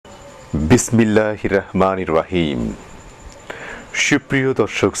বিসমিল্লাহির রহমানির রহিম। সুপ্রিয়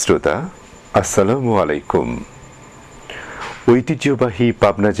দর্শক শ্রোতা, আসসালামু আলাইকুম। ঐতিহ্যবাহী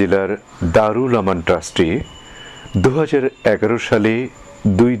পাবনা জেলার দারুল আমান ট্রাস্টে 2011 সালে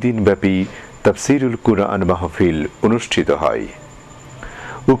 2 দিনব্যাপী তাফসিরুল কুরআন মাহফিল অনুষ্ঠিত হয়।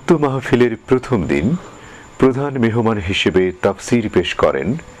 উক্ত মাহফিলের প্রথম দিন প্রধান মেহমান হিসেবে তাফসির পেশ করেন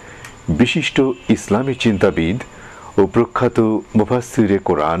বিশিষ্ট ইসলামী চিন্তাবিদ ও প্রখ্যাত মুফাসসিরে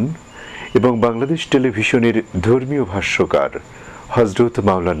কোরআন এবং বাংলাদেশ টেলিভিশনের ধর্মীয় ভাষ্যকার হযরত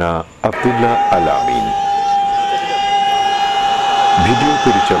মাওলানা আবদুল্লাহ আল আমিন। ভিডিও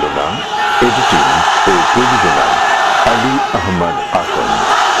পরিচালনা, এডিটিং ও প্রযোজনায় আলী আহমদ আকন।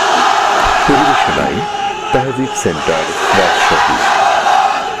 পরিবেশনায় তাহজিব সেন্টার রাজশাহী।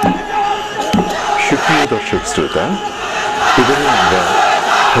 সুপ্রিয় দর্শক শ্রোতা, এবারে আমরা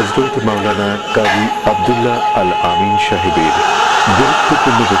হযরত মাওলানা কাজী আবদুল্লাহ আল আমিন সাহেবের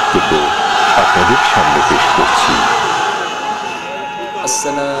গুরুত্বপূর্ণ বক্তব্য আপনাদের সামনে পেশ করছি।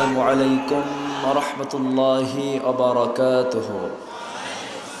 আসসালামু আলাইকুম ওয়া রাহমাতুল্লাহি ওয়া বারাকাতুহু।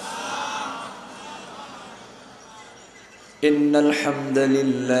 ইন্নাল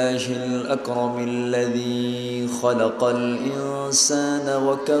হামদালিল্লাহিল আকরামিল্লাযী খালাকাল ইনসানা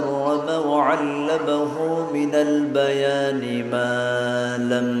ওয়া কাররামা ওয়া 'আল্লামাহু মিনাল বায়ানি মা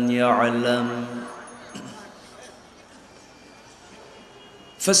লাম ইয়া'লাম।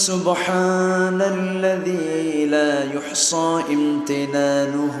 فسبحان الذي لا يحصى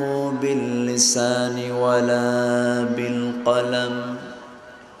امتنانه باللسان ولا بالقلم.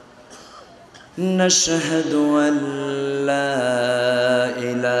 نشهد أن لا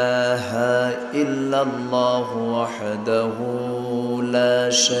إله إلا الله وحده لا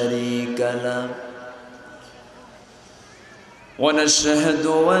شريك له، ونشهد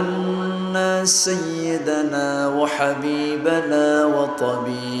أن سيدنا وحبيبنا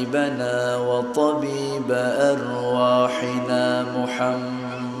وطبيبنا وطبيب أرواحنا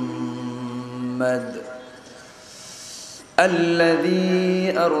محمد الذي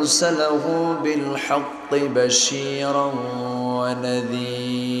أرسله بالحق بشيرا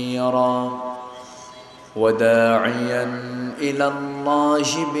ونذيرا وداعيا إلى الله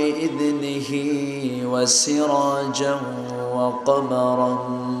بإذنه وسراجا وقمرا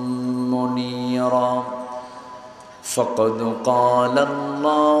منيرا. فقد قال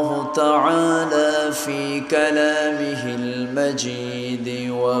الله تعالى في كلامه المجيد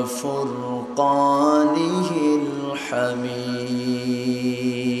وفرقانه الحميد: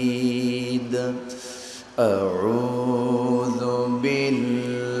 أعوذ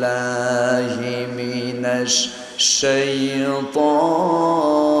بالله من الشيطان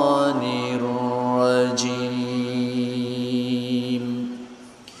الرجيم.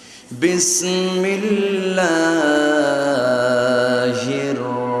 بسم الله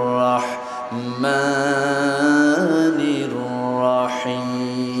الرحمن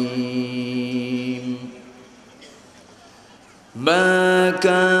الرحيم. ما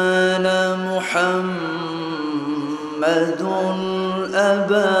كان محمد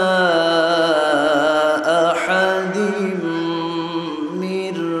أبا أحد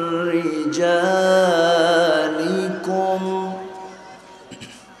من رجالكم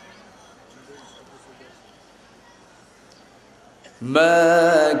ما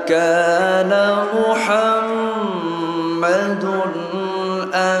كان محمد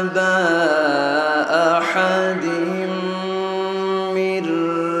أبا أحد من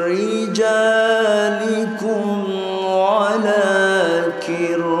رجالكم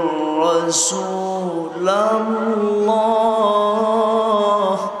ولكن رسول الله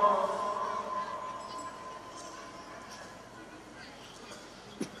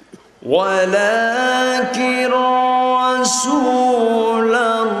ولكن رسول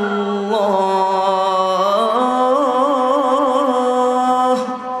الله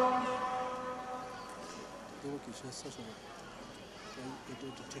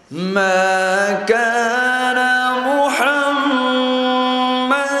ما كان محمد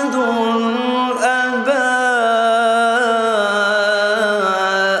أبا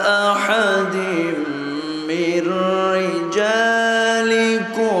أحد من رجالكم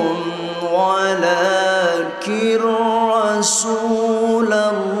ولكن رسول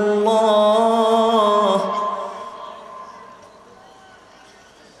الله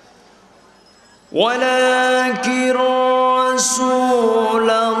ولكن رسول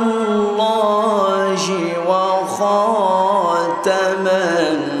الله وخاتم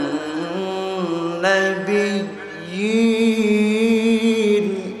النبيين.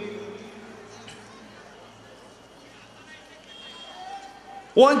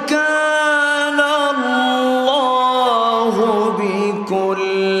 وكان الله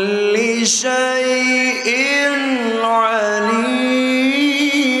بكل كل شيء عليما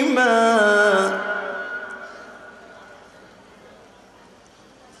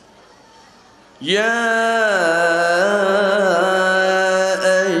يا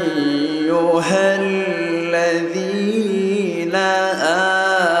أيها الذين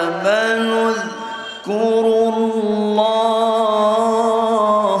آمنوا اذكروا الله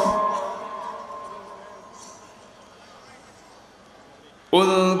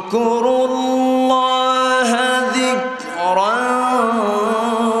ذكرا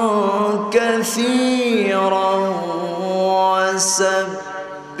كثيرا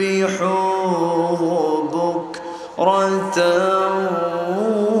وسبحوه بكرة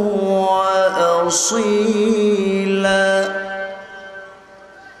وأصيلا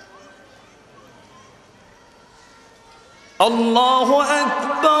الله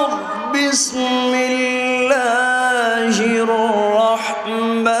أكبر بسم الله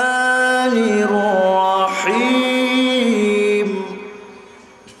الرحمن الرحيم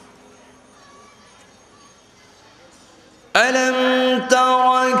ألم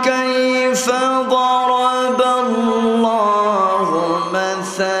تر كيف ضرب الله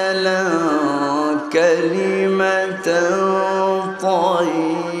مثلا كلمة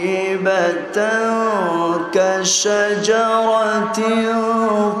طيبة كشجرة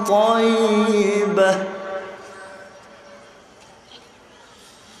طيبة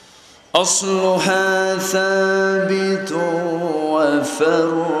أصلها ثابت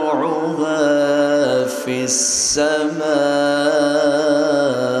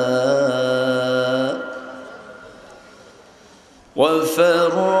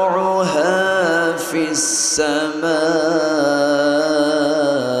وفرعها في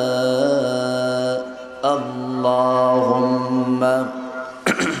السماء اللهم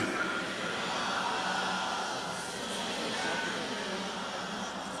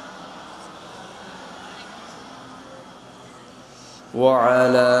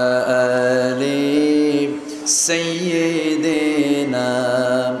وعلى آل سيدنا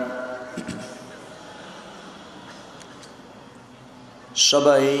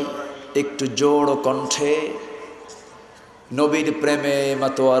সবাই একটু জোড় কণ্ঠে নবীর প্রেমে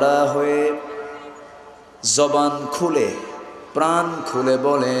মাতোয়ারা হয়ে জবান খুলে প্রাণ খুলে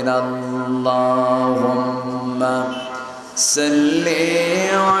বলেন আল্লাহুম্মা সাল্লি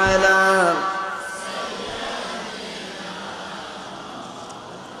আলা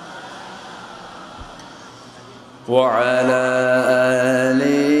وعلى آل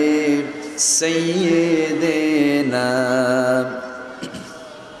سيدنا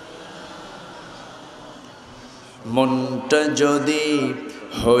মনটা যদি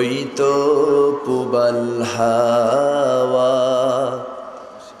হইতো পুবাল হাওয়া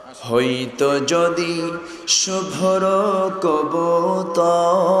হইতো যদি শুভ্র কবুতর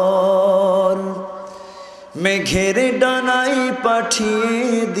মেঘের ডানায় পাঠিয়ে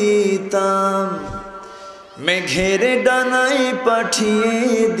দিতাম মেঘের ডানায় পাঠিয়ে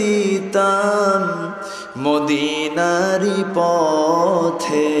দিতাম মদিনারি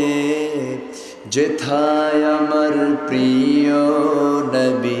পথে যেথায় আমার প্রিয়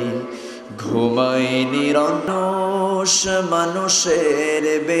নবী ঘুমায় নিরন্তর মানুষের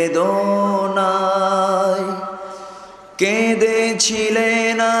বেদনায়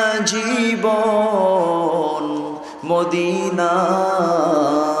কেঁদেছিলেন জীবন মদিনায়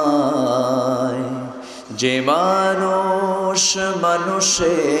যে মানুষ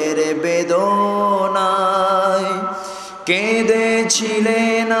মানুষের বেদনায়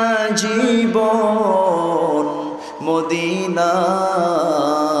কেঁদেছিলেন জীবন মদিনায়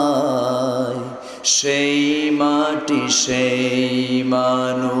সেই মাটি সেই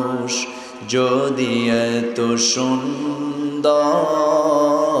মানুষ যদি এত সুন্দর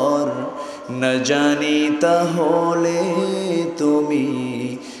না জানি তাহলে তুমি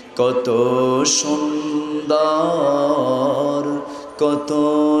কত সুন্দর কত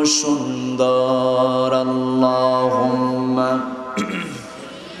সুন্দর আল্লাহুম্মা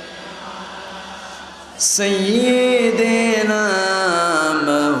সাইয়্যিদিনা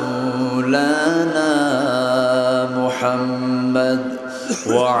মাওলানা মুহাম্মদ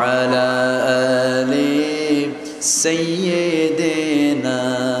ওয়া আলা আলি সাইয়্যিদিনা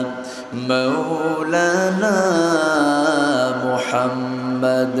মাওলানা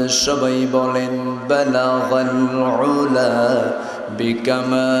মুহাম্মদ সবাই বলেন বালাগাল উলা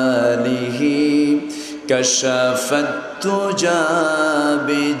বিকামালিহি কাশাফাত তুজা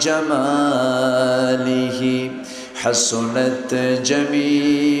বিজামালিহি হাসনাত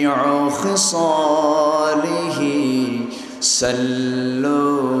জামিউ খিসালিহি সাল্লু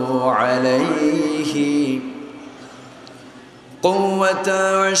আলাইহি क़ुव्वत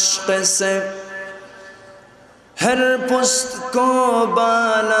इश्क़ से हर पुस्त को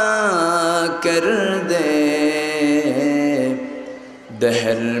बाला कर दे,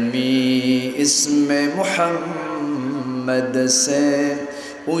 दहरमी इसमें मुहम्मद से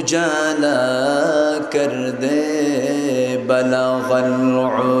उजाला कर दे। बलगल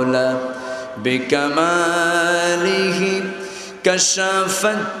उला बिकमालिही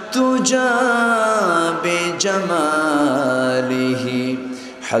कशफत तुजा बिजमालिही,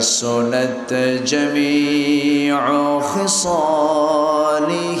 हसनत जमीउ खिसालिही,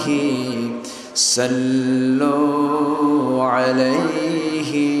 सल्लु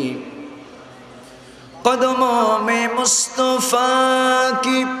अलैहि। कदमों में मुस्तफ़ा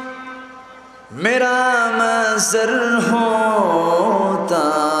की मेरा मज़र होता,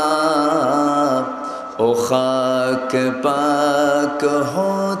 ओ खाक पाक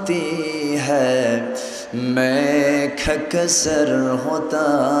होती है मैं खकसर होता।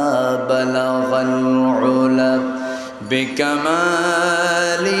 बलगल उला बिकमालिही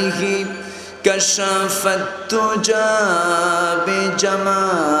कशफत तुजा बिजमालिही,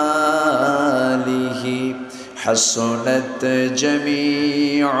 हसनत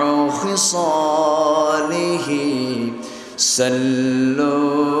जमीउ खिसालिही, सल्लु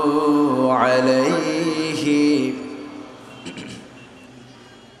अलैहि।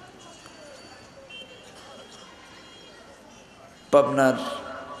 পাবনার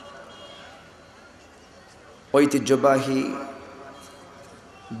ঐতিহ্যবাহী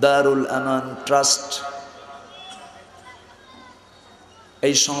দারুল আমান ট্রাস্ট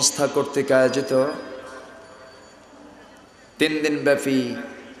এই সংস্থা কর্তৃক আয়োজিত 3 দিনব্যাপী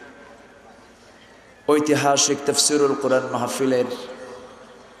ঐতিহাসিক তাফসীরুল কুরআন মাহফিলের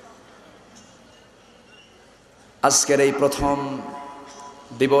আজকের এই প্রথম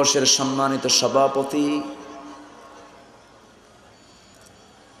দিবসের সম্মানিত সভাপতি,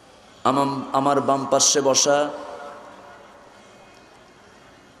 আমার বাম পাশে বসা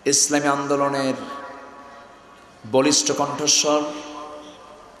ইসলামী আন্দোলনের বলিষ্ঠ কণ্ঠস্বর,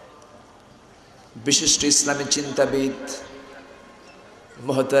 বিশিষ্ট ইসলামী চিন্তাবিদ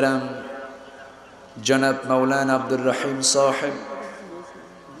মোহতারাম জনাব মাওলানা আব্দুর সাহেব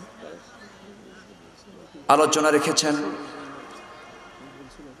আলোচনা রেখেছেন।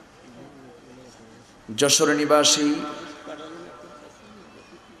 যশোর নিবাসী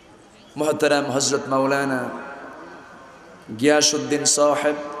মোহতারাম হজরত মাওলানা গিয়াসউদ্দিন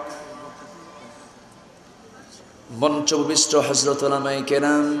সাহেব, মঞ্চবিষ্ট হজরত উলামায়ে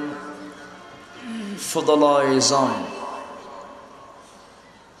কেরাম, ফুদালায়ে ইজম,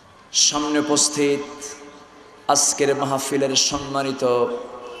 সামনে উপস্থিত আজকের মাহফিলের সম্মানিত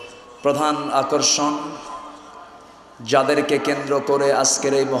প্রধান আকর্ষণ, যাদেরকে কেন্দ্র করে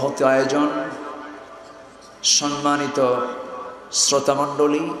আজকের এই মহৎ আয়োজন, সম্মানিত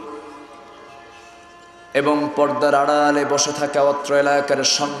শ্রোতামণ্ডলী এবং পর্দার আড়ালে বসে থাকা অত্র এলাকার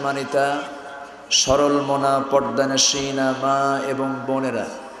সম্মানিতা সরল মনা পর্দানশীনা মা এবং বোনেরা,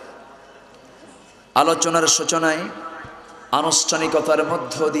 আলোচনার সূচনায় আনুষ্ঠানিকতার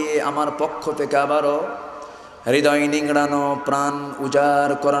মধ্য দিয়ে আমার পক্ষ থেকে আবারও হৃদয় নিংড়ানো, প্রাণ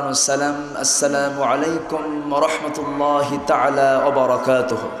উজাড় করানো সালাম, আসসালামু আলাইকুম ওয়া রাহমাতুল্লাহি তাআলা ওয়া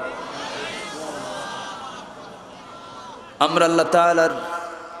বারাকাতুহু। আমরা আল্লাহ তাআলার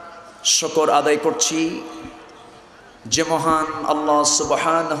শুকর আদায় করছি যে মহান আল্লাহ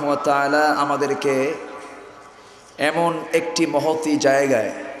সুবহানাহু ওয়া তাআলা আমাদেরকে এমন একটি মহতী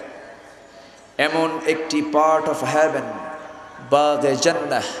জায়গায়, এমন একটি পার্ট অফ হেভেন, বাগে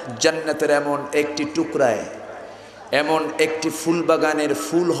জান্নাহ, জান্নাতের এমন একটি টুকরায়, এমন একটি ফুল বাগানের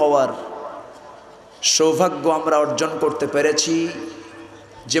ফুল হওয়ার সৌভাগ্য আমরা অর্জন করতে পেরেছি।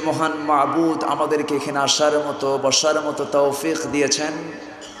 যে মহান মাবুদ আমাদেরকে এখানে আসার মতো, বসার মতো তৌফিক দিয়েছেন,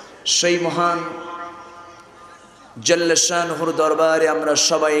 সেই মহান জাল্লে শানহুর দরবারে আমরা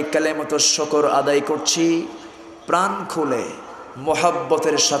সবাই কালেমাত শুকর আদায় করছি, প্রাণ খুলে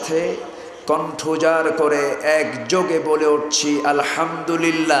মোহাব্বতের সাথে কণ্ঠ উজাড় করে একযোগে বলে উঠছি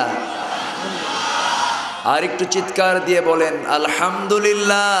আলহামদুলিল্লাহ। আর একটু চিৎকার দিয়ে বলেন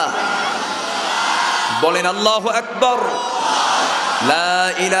আলহামদুলিল্লাহ। বলেন আল্লাহু আকবার, লা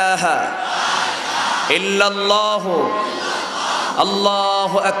ইলাহা ইল্লাল্লাহ,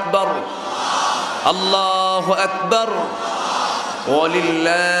 আল্লাহু আকবার, আল্লাহু আকবার,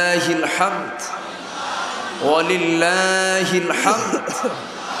 ওয়ালিল্লাহিল হামদ, ওয়ালিল্লাহিল হামদ।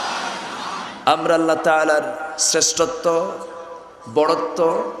 আমরা আল্লাহ তাআলার শ্রেষ্ঠত্ব, বড়ত্ব,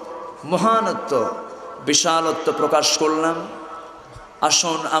 মহানত্ব, বিশালত্ব প্রকাশ করলাম।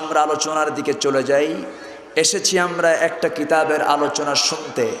 আসুন আমরা আলোচনার দিকে চলে যাই। এসেছি আমরা একটা কিতাবের আলোচনা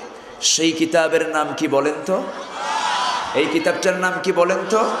শুনতে। সেই কিতাবের নাম কি বলেন তো? এই কিতাবটার নাম কি বলেন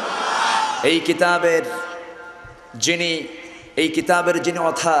তো? এই কিতাবের যিনি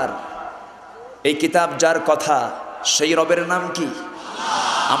অথার, এই কিতাব যার কথা, সেই রবের নাম কি?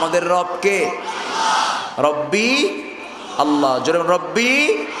 আমাদের রব কে? রব্বি আল্লাহ। যেরকম রব্বি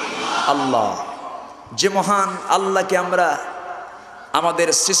আল্লাহ, যে মহান আল্লাহকে আমরা আমাদের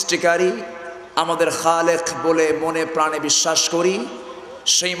সৃষ্টিকারী, আমাদের খালেক বলে মনে প্রাণে বিশ্বাস করি,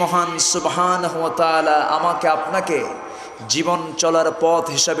 সেই মহান সুবহানাহু ওয়া তাআলা আমাকে আপনাকে জীবন চলার পথ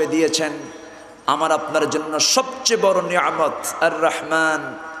হিসাবে দিয়েছেন। আমার আপনার জন্য সবচেয়ে বড় নিয়ামত আর রহমান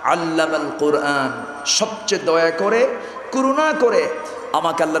আল্লামাল কোরআন, সবচেয়ে দয়া করে করুণা করে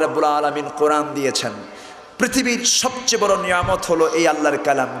আমাকে আল্লাহ রাব্বুল আলামিন কোরআন দিয়েছেন। পৃথিবীর সবচেয়ে বড় নিয়ামত হলো এই আল্লাহর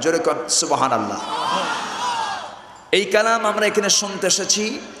কালাম। জোরে কোন সুবহানাল্লাহ। এই কালাম আমরা এখানে শুনতে এসেছি।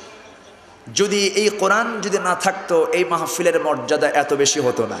 যদি এই কোরআন যদি না থাকতো, এই মাহফিলের মর্যাদা এত বেশি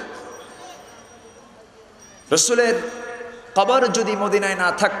হতো না। রাসূলের কবর যদি মদিনায় না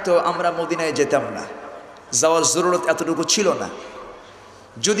থাকতো, আমরা মদিনায় যেতাম না, যাওয়ার জরুরত এতটুকু ছিল না।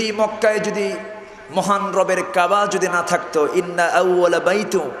 যদি মক্কায় যদি মহান রবের কাবা যদি না থাকতো, ইন্না আউওয়ালা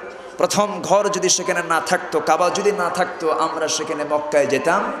বাইতু, প্রথম ঘর যদি সেখানে না থাকতো, কাবা যদি না থাকতো, আমরা সেখানে মক্কায়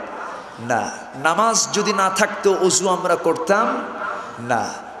যেতাম না। নামাজ যদি না থাকতো, ওযু আমরা করতাম না।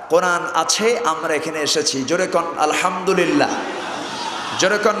 কোরআন আছে, আমরা এখানে এসেছি। জোরে কোন আলহামদুলিল্লাহ,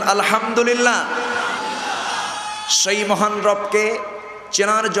 জোরে কোন আলহামদুলিল্লাহ। সেই মহান রবকে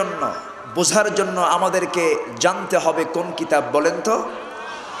চেনার জন্য, বোঝার জন্য আমাদেরকে জানতে হবে কোন কিতাব বলেন তো?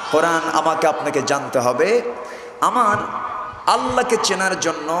 কোরআন। আমাকে আপনাকে জানতে হবে। আমার আল্লাহকে চেনার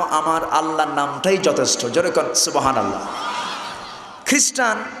জন্য আমার আল্লাহর নামটাই যথেষ্ট। জোরে কোন সুবহানাল্লাহ।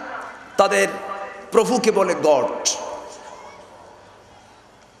 খ্রিস্টান তাদের প্রভুকে বলে গড।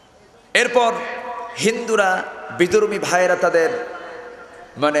 এরপর হিন্দুরা, বিধর্মী ভাইয়েরা তাদের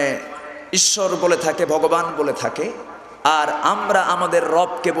ঈশ্বর বলে থাকে, ভগবান বলে থাকে। আর আমরা আমাদের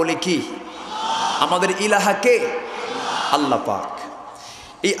রবকে বলি কি? আমাদের ইলাহাকে আল্লাহ পাক।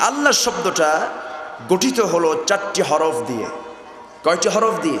 এই আল্লাহ শব্দটা গঠিত হলো 4টি হরফ দিয়ে। কয়টি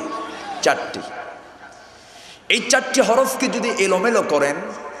হরফ দিয়ে? 4টি। এই 4টি হরফকে যদি এলোমেলো করেন,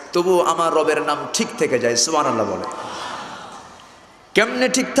 তবু আমার রবের নাম ঠিক থেকে যায়। সুবহানাল্লাহ বলে। কেমনে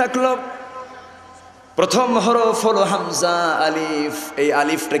ঠিক থাকলো? প্রথম হরফ হলো হামজা, আলিফ। এই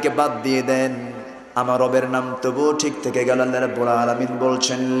আলিফটাকে বাদ দিয়ে দেন, আমার রবের নাম তবু ঠিক থেকে গেল। আল্লাহ রাব্বুল আলামিন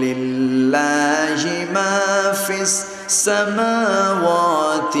বলছেন, লিল্লাহি মা ফিস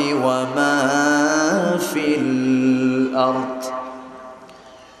সামাওয়াতি ওয়া মা ফিল আরদ।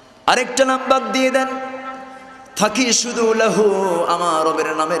 আরেকটা নাম বাদ দিয়ে দেন, থাকি শুধু লাহু। আমার রবের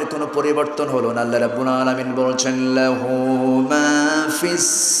নামের কোনো পরিবর্তন হলো না। আল্লাহ রাব্বুল আলামিন বলছেন, লাহু মা ফিস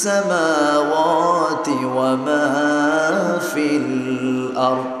সামাওয়াতি ওয়া মা ফিল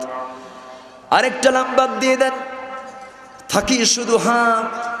আরদ। আরেকটা নাম বাদ দিয়ে দেন, থাকি শুধু হ্যাঁ।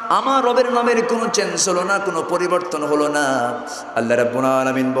 আমার রবের নামের কোনো চেঞ্জ হলো না, কোনো পরিবর্তন হলো না। আল্লাহ রাব্বুল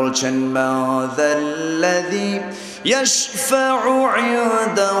আলামিন বলছেন, মা যাল্লাযী ইয়াশফাউ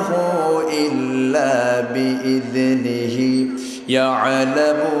ইনদাহু ইল্লা বিইযনিহি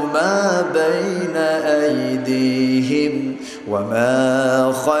ইয়ালামু মা বাইনা আইদিহিম ওয়া মা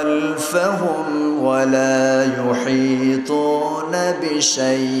খালফাহুম ওয়া লা ইউহীতুনা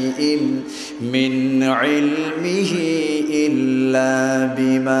বিশাইইন মিন ইলমিহি ইল্লা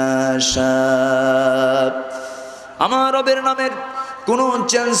বিমা শাআ। আমার রবের নামের কোনো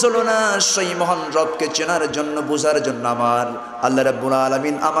চেঞ্জ হলো না। সেই মহান রবকে চেনার জন্য, বোঝার জন্য আমার আল্লাহ রাব্বুল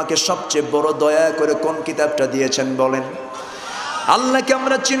আলামিন আমাকে সবচেয়ে বড় দয়া করে কোন কিতাবটা দিয়েছেন বলেন? আল্লাহকে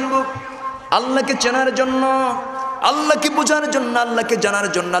আমরা চিনব, আল্লাহকে চেনার জন্য, আল্লাহকে বোঝার জন্য, আল্লাহকে জানার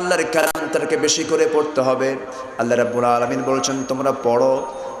জন্য আল্লাহর কালামটাকে বেশি করে পড়তে হবে। আল্লাহ রাব্বুল আলামিন বলছেন, তোমরা পড়ো।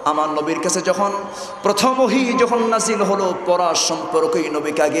 আমার নবীর কাছে যখন প্রথম ওহী যখন নাযিল হলো, পড়ার সম্পর্কেই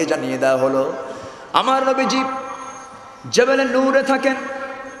নবীকে আগে জানিয়ে দেওয়া হলো। আমার নবীজি জাবালে নূরে থাকেন।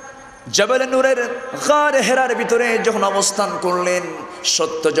 জাবালে নূরের গারে হেরার ভিতরে যখন অবস্থান করলেন,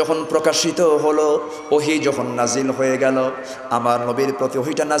 সত্য যখন প্রকাশিত হলো, ওহী যখন নাজিল হয়ে গেল, আমার নবীর প্রতি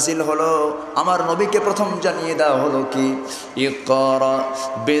ওহীটা নাজিল হলো। আমার নবীকে প্রথম জানিয়ে দেওয়া হলো কি? ইকরা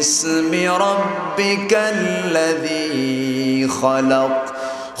বিসমি রাব্বিকাল্লাযী খালাক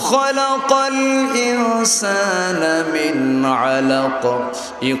خلق الإنسان من علق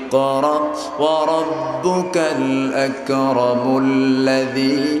اقرأ وربك الأكرم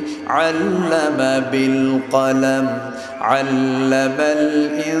الذي علم بالقلم علم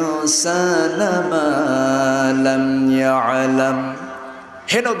الإنسان ما لم يعلم।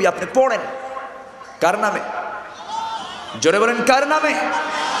 হে নবী, আপনি পড়েন। কার নামে? জোরে বলেন, কার নামে?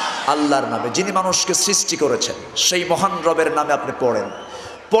 আল্লাহর নামে, যিনি মানুষকে সৃষ্টি করেছেন, সেই মহান রবের নামে আপনি পড়েন।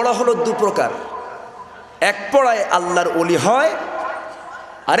 পড়া হলো দু প্রকার। এক পড়ায় আল্লাহর ওলি হয়,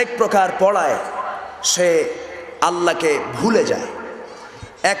 আরেক প্রকার পড়ায় সে আল্লাহকে ভুলে যায়।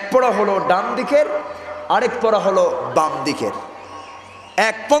 এক পড়া হলো ডান দিকের, আরেক পড়া হলো বাম দিকের।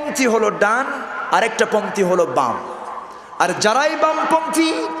 এক পন্থী হলো ডান, আরেকটা পন্থী হলো বাম। আর যারাই বামপন্থী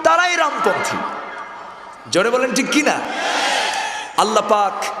তারাই রামপন্থী। জোরে বলেন ঠিক কিনা? আল্লাহ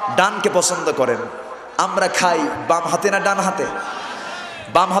পাক ডানকে পছন্দ করেন। আমরা খাই বাম হাতে না ডান হাতে?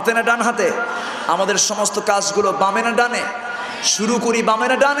 বাম হাতে না ডান হাতে? আমাদের সমস্ত কাজগুলো বামে না ডানে? শুরু করি বামে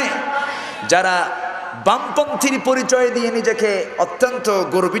না ডানে? যারা বামপন্থীর পরিচয় দিয়ে নিজেকে অত্যন্ত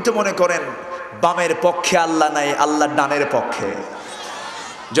গর্বিত মনে করেন, বামের পক্ষে আল্লাহ নাই, আল্লাহ ডানের পক্ষে।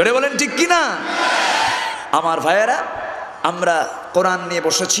 জোরে বলেন ঠিক কিনা? আমার ভাইয়েরা, আমরা কোরআন নিয়ে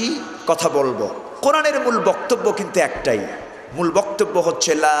বসেছি, কথা বলবো। কোরআনের মূল বক্তব্য কিন্তু একটাই। মূল বক্তব্য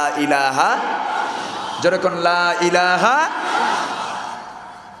হচ্ছে লা ইলাহা, যেরকম লা ইলাহা,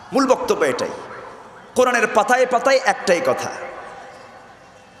 মূল বক্তব্য এটাই। কোরআনের পাতায় পাতায় একটাই কথা।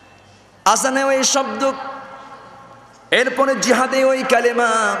 আজানে ওই শব্দ, এরপরে জিহাদে ওই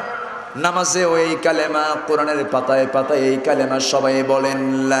কালেমা, নামাজে ওই কালেমা, কোরআনের পাতায় পাতায় এই কালেমা। সবাই বলেন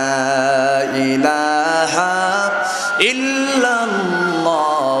লা ইলাহা ইল্লাল্লাহু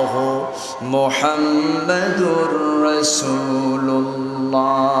মুহাম্মাদুর রাসূলুল্লাহ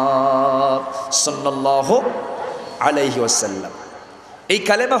সাল্লাল্লাহু আলাইহি ওয়াসাল্লাম। এই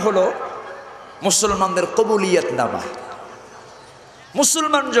কালেমা হলো মুসলমানদের কবুলিয়ত নামা।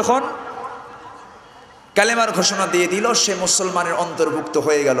 মুসলমান যখন কালেমার ঘোষণা দিয়ে দিল, সে মুসলমানের অন্তর্ভুক্ত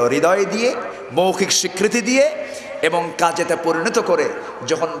হয়ে গেল। হৃদয় দিয়ে, মৌখিক স্বীকৃতি দিয়ে এবং কাজেতে পরিণত করে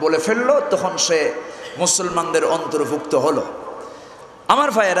যখন বলে ফেললো, তখন সে মুসলমানদের অন্তর্ভুক্ত হলো। আমার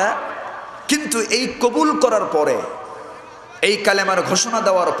ভাইয়েরা, কিন্তু এই কবুল করার পরে, এই কালেমার ঘোষণা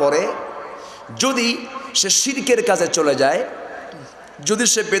দেওয়ার পরে যদি সে শিরকের কাজে চলে যায়, যদি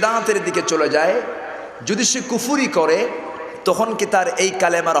সে বেদাতের দিকে চলে যায়, যদি সে কুফুরি করে, তখন কি তার এই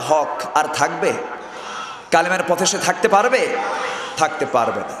কালেমার হক আর থাকবে? কালেমার পথে সে থাকতে পারবে? থাকতে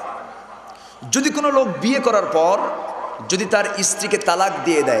পারবে না। যদি কোনো লোক বিয়ে করার পর যদি তার স্ত্রীকে তালাক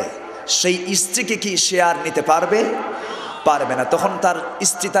দিয়ে দেয়, সেই স্ত্রীকে কি সে আর নিতে পারবে? পারবে না। তখন তার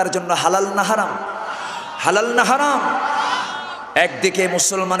স্ত্রী তার জন্য হালাল না হারাম? হালাল না হারাম? একদিকে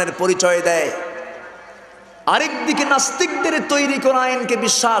মুসলমানের পরিচয় দেয়, আরেকদিকে নাস্তিকদের তৈরি করা আইনকে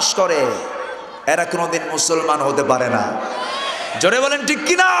বিশ্বাস করে। এরা কোনোদিন মুসলমান হতে পারে না। জোরে বলেন ঠিক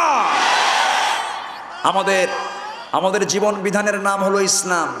কিনা? আমাদের জীবন বিধানের নাম হলো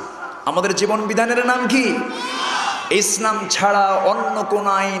ইসলাম। আমাদের জীবন বিধানের নাম কি? ইসলাম ছাড়া অন্য কোন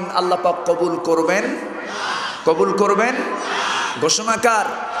আইন আল্লাহ পাক কবুল করবেন? কবুল করবেন? ঘোষণা কার?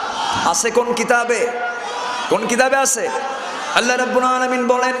 আছে কোন কিতাবে? কোন কিতাবে আছে? আল্লাহ রাব্বুল আলামিন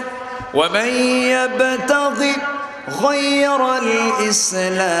বলেন, ওয়া মান ইয়াবতাগি গায়রাল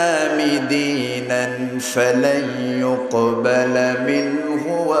ইসলামি দীনান ফালান ইউকবালা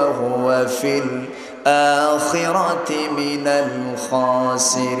মিনহু ওয়া হুয়া ফিল আখিরাতি মিনাল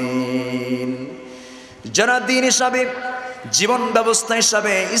খাসিরিন। যারা দিন হিসাবে, জীবন ব্যবস্থা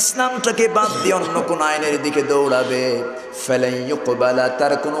হিসাবে ইসলামটাকে বাদ দিয়ে অন্য কোন আইনের দিকে দৌড়াবে, ফালান ইউকবালা,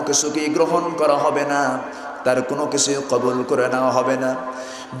 তার কোনো কিছুকে গ্রহণ করা হবে না, তার কোনো কিছু কবুল করে নেওয়া হবে না।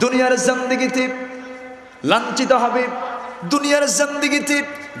 দুনিয়ার জিন্দেগিতে লাঞ্ছিত হবে, দুনিয়ার জিন্দেগিতে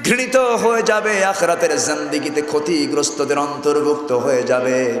ঘৃণিত হয়ে যাবে, আখিরাতের জিন্দেগিতে ক্ষতিগ্রস্তদের অন্তর্ভুক্ত হয়ে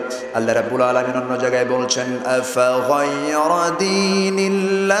যাবে। আল্লাহ রাব্বুল আলামিন অন্য জায়গায় বলছেন, আফা গায়রা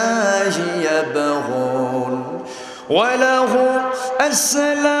দীনিল্লাহি ইয়াবগুন وله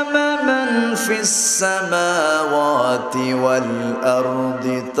أسلم من في السماوات والأرض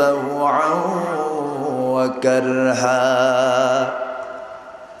طوعا وكرها।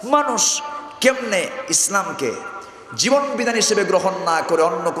 মানুষ কেমনে ইসলামকে জীবন বিধান হিসেবে গ্রহণ না করে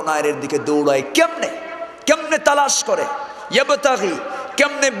অন্য কোন আইনের দিকে দৌড়ায়? কেমনে তালাশ করে? ইয়াবতাগি,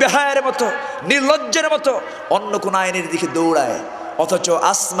 কেমনে বেহায়ের মতো, নির্লজ্জের মতো অন্য কোন আইনের দিকে দৌড়ায়, অথচ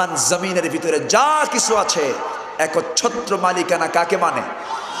আসমান জমিনের ভিতরে যা কিছু আছে একচ্ছত্র মালিকানা কাকে মানে?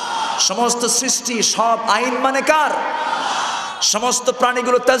 সমস্ত সৃষ্টি, সব আইন মানে কার? সমস্ত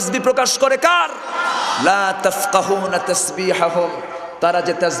প্রাণীগুলো তাসবিহ প্রকাশ করে কার? লা তাফকাহুনা তাসবিহাহুম, তারা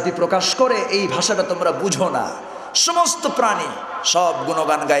যে তাসবিহ প্রকাশ করে এই ভাষাটা তোমরা বুঝো না। সমস্ত প্রাণী সব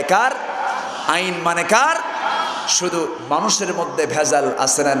গুণগান গায় কার? আইন মানে কার? শুধু মানুষের মধ্যে ভেজাল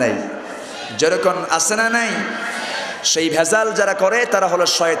আছে না নাই? যেরকম আছে না নাই? সেই ভেজাল যারা করে তারা হলো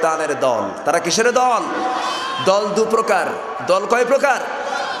শয়তানের দল। তারা কিসের দল? দল দু প্রকার। দল কয় প্রকার?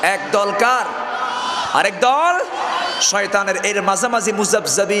 এক দল কার? আরেক দল শয়তানের। এর মাঝামাঝি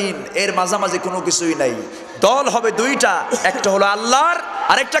মুজাবজাবিন, এর মাঝামাঝি কোনো কিছুই নাই। দল হবে দুইটা, একটা হলো আল্লাহর,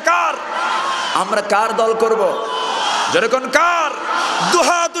 আরেকটা কার? আমরা কার দল করব? যেরকম কার?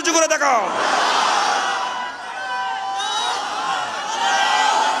 দুহাত উঁচু করে দেখাও।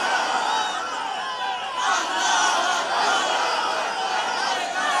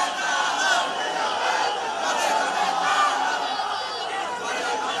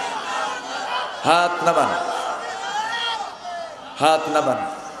 হাত নামান, হাত নামান।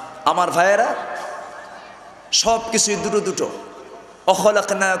 আমার ভাইয়েরা, সব কিছুই দুটো দুটো।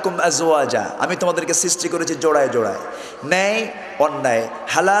 অখলাকনাকুম আজওয়াজা, আমি তোমাদেরকে সৃষ্টি করেছি জোড়ায় জোড়ায়। ন্যায় অন্যায়,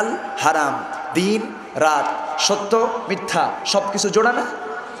 হালাল হারাম, দিন রাত, সত্য মিথ্যা, সব কিছু জোড়া না?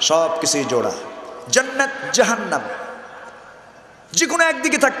 সব কিছুই জোড়া। জান্নাত জাহান্নাম, যে কোনো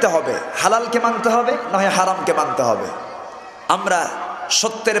একদিকে থাকতে হবে। হালালকে মানতে হবে, নয় হারামকে মানতে হবে। আমরা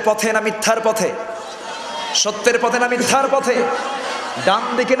সত্যের পথে না মিথ্যার পথে? সত্যের পথে না মিথ্যার পথে? ডান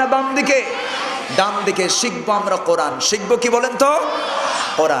দিকে না বাম দিকে? ডান দিকে। শিখবো আমরা কোরআন। শিখবো কি বলেন তো?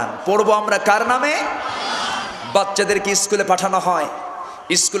 কোরআন। পড়বো আমরা কার নামে? বাচ্চাদেরকে স্কুলে পাঠানো হয়,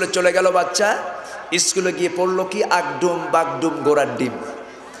 স্কুলে চলে গেল বাচ্চা, স্কুলে গিয়ে পড়লো কি? আগডুম বাগডুম ঘোড়ার ডিম।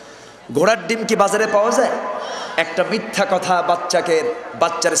 ঘোড়ার ডিম কি বাজারে পাওয়া যায়? একটা মিথ্যা কথা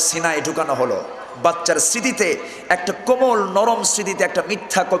বাচ্চার সিনায় ঢুকানো হলো। বাচ্চার স্মৃতিতে, একটা কোমল নরম স্মৃতিতে একটা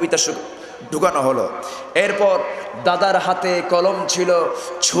মিথ্যা কবিতা ঢুকানো হলো। এরপর দাদার হাতে কলম ছিল,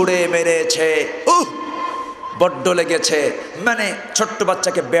 ছুঁড়ে মেরেছে, বড্ড লেগেছে, মানে ছোট্ট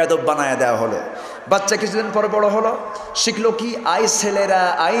বাচ্চাকে বেয়াদব বানায় দেওয়া হলো। বাচ্চা কিছুদিন পর বড় হলো, শিখলো কি? আই ছেলেরা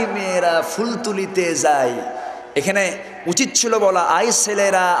আই মেয়েরা ফুল তুলিতে যায়। এখানে উচিত ছিল বলা আই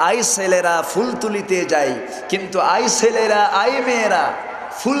ছেলেরা ফুল তুলিতে যায়, কিন্তু আই ছেলেরা আই মেয়েরা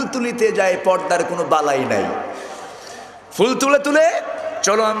ফুল তুলিতে যায়, পর্দার কোনো বালাই নাই। ফুল তুলে তুলে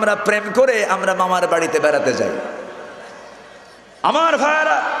চলো আমরা প্রেম করে আমরা মামার বাড়িতে বেড়াতে যাই। আমার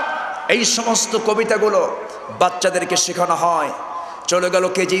ভাইরা, এই সমস্ত কবিতাগুলো বাচ্চাদেরকে শেখানো হয়। চলে গেল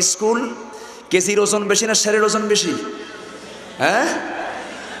কেজি স্কুল। কেজির ওজন বেশি না শেরের ওজন বেশি? হ্যাঁ,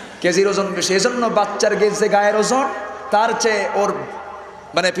 কেজির ওজন বেশি। এজন্য বাচ্চার যে গায়ের ওজন, তার চেয়ে ওর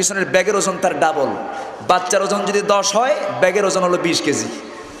মানে পিছনের ব্যাগের ওজন তার ডাবল। বাচ্চার ওজন যদি 10 হয়, ব্যাগের ওজন হলো 20 কেজি।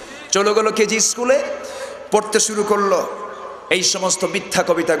 চলে গেল কেজি স্কুলে, পড়তে শুরু করলো এই সমস্ত মিথ্যা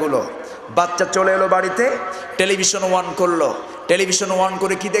কবিতাগুলো। বাচ্চা চলে এলো বাড়িতে, টেলিভিশন অন করলো। টেলিভিশন অন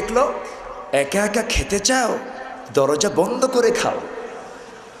করে কি দেখলো? একা একা খেতে চাও, দরজা বন্ধ করে খাও।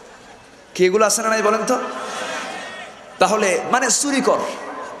 কি এগুলো আছে না নাই বলেন তো? তাহলে মানে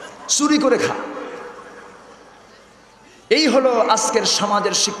চুরি করে খা। এই হলো আজকের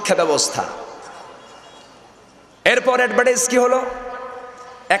সমাজের শিক্ষা ব্যবস্থা। এরপর অ্যাডভার্টাইজ কি হলো?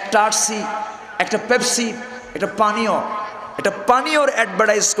 একটা আরসি, একটা পেপসি, একটা পানীয়, এটা পানীয়র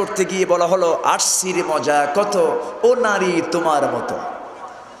অ্যাডভার্টাইজ করতে গিয়ে বলা হলো আরসির মজা কত, ও নারী তোমার মতো।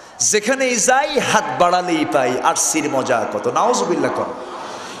 যেখানেই যাই হাত বাড়ালেই পাই আরসির মজা কত। নাউজুবিল্লাহ। কর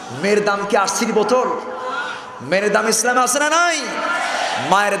মেয়ের দাম কি আরসির বোতল? মেয়ের দাম ইসলামে আছে না নাই?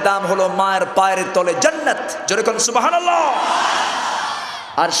 মায়ের দাম হলো মায়ের পায়ের তলে জান্নাত। জোরে কোন সুবহানাল্লাহ।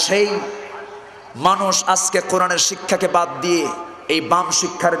 আর সেই মানুষ আজকে কোরআনের শিক্ষাকে বাদ দিয়ে এই বাম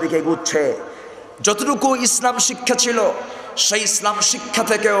শিক্ষার দিকে এগুচ্ছে। যতটুকু ইসলাম শিক্ষা ছিল, সেই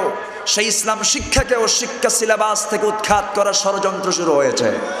ইসলাম শিক্ষাকেও শিক্ষা সিলেবাস থেকে উৎখাত করার ষড়যন্ত্র শুরু হয়েছে।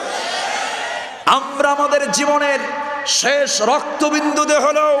 আমরা আমাদের জীবনের শেষ রক্তবিন্দুতে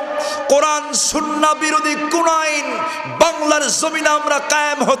হলেও কোরআন সুন্নাহ বিরোধী কোন আইন বাংলার জমিনে আমরা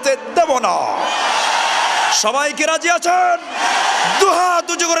কায়েম হতে দেব না। সবাই কি রাজি আছেন? দুহাত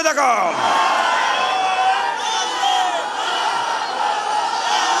উঁচু করে দেখান।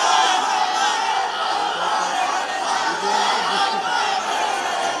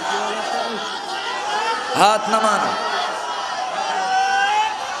 হাত নামান।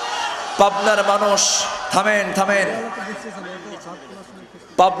 পাবনার মানুষ, থামেন।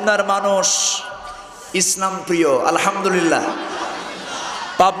 পাবনার মানুষ ইসলাম প্রিয়, আলহামদুলিল্লাহ।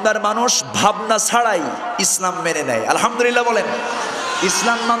 পাবনার মানুষ ভাবনা ছাড়াই ইসলাম মেনে নেয়, আলহামদুলিল্লাহ বলেন।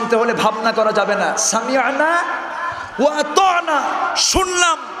 ইসলাম মানতে হলে ভাবনা করা যাবে না। সামিআনা ওয়া আতানা,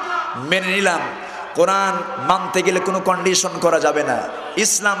 শুনলাম মেনে নিলাম। কোরআন মানতে গেলে কোনো কন্ডিশন করা যাবে না।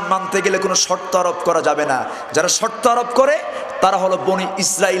 ইসলাম মানতে গেলে কোনো শর্ত আরোপ করা যাবে না। যারা শর্ত আরোপ করে তারা হলো বনি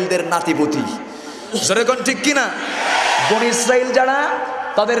ইসরাইলদের নাতিপুতি। যেরকম ঠিক কিনা? বনি ইসরাইল যারা,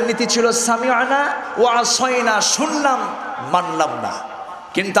 তাদের নীতি ছিল সামিআনা ওয়া আসাইনা, শুনলাম মানলাম না।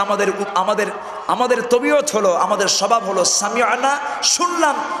 কিন্তু আমাদের তবিয়ত হলো, আমাদের স্বভাব হলো সামিআনা,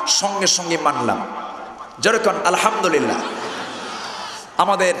 শুনলাম সঙ্গে সঙ্গে মানলাম। যেরকম আলহামদুলিল্লাহ।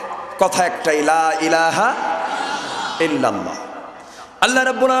 আমাদের কথা একটাই, লা ইলাহা ইল্লাল্লাহ। আল্লাহ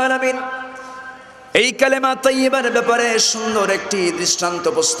রাব্বুল আলামিন এই কালেমা তাইয়্যিবার ব্যাপারে সুন্দর একটি দৃষ্টান্ত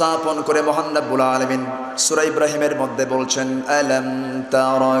উপস্থাপন করে মহান রাব্বুল আলামিন সূরা ইব্রাহিমের মধ্যে বলছেন, আলাম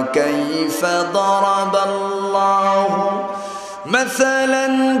তারা কাইফা দারাবাল্লাহু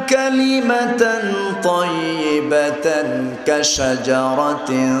মাসালান কালিমাতান তাইয়্যিবাতান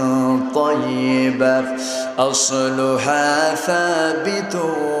কাশাজারাতিন তাইয়্যিবা আসলুহা সাবিতু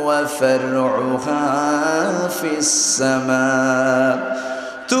ওয়া ফারউহা ফিস সামা।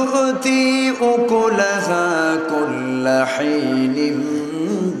 তুতি উকুলাহা কুল্লা হিনিম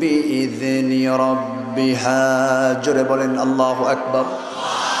বিইذনি রাব্বিহা। জোরে বলেন আল্লাহু আকবার।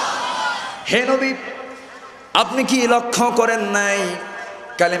 হে নবী, আপনি কি লক্ষ্য করেন নাই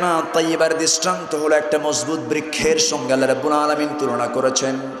কালিমা তাইয়্যিবার দৃষ্টান্ত হলো একটা মজবুত বৃক্ষের সঙ্গে আল্লাহ রাব্বুল আলামিন তুলনা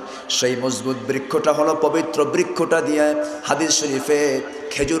করেছেন। সেই মজবুত বৃক্ষটা হলো পবিত্র বৃক্ষটা দিয়ে হাদিস শরীফে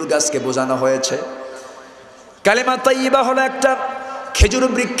খেজুর গাছকে বোঝানো হয়েছে। কালিমা তাইয়্যিবা হলো একটা খেজুর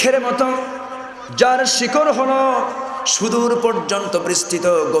বৃক্ষের মতো, যার শিকড় হলো সুদূর পর্যন্ত বিস্তৃত,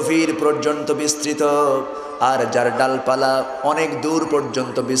 গভীর পর্যন্ত বিস্তৃত, আর যার ডালপালা অনেক দূর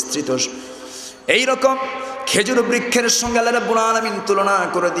পর্যন্ত বিস্তৃত। এই রকম খেজুর বৃক্ষের সঙ্গে আল্লাহ রাব্বুল আলামিন তুলনা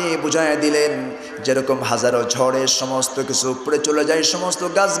করে দিয়ে বুঝায় দিলেন, যেরকম হাজারো ঝড়ে সমস্ত কিছু উপরে চলে যায়, সমস্ত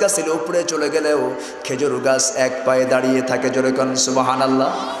গাছগাছালি উপরে চলে গেলেও খেজুর গাছ এক পায়ে দাঁড়িয়ে থাকে। জোরে কোন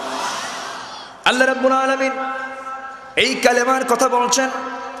সুবহানাল্লাহ। আল্লাহ রাব্বুল আলামিন এই কালেমার কথা বলছেন,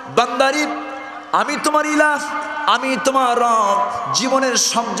 বান্দারি আমি তোমার ইলাহ, আমি তোমার রব, জীবনের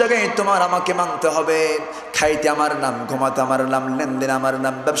সব জায়গায় তোমার আমাকে মানতে হবে। খাইতে আমার নাম, ঘুমাতে আমার নাম, লেনদেন আমার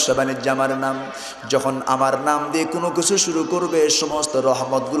নাম, ব্যবসা বাণিজ্য আমার নাম। যখন আমার নাম দিয়ে কোনো কিছু শুরু করবে, সমস্ত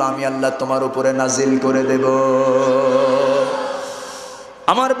রহমতগুলো আমি আল্লাহ তোমার উপরে নাজিল করে দেব।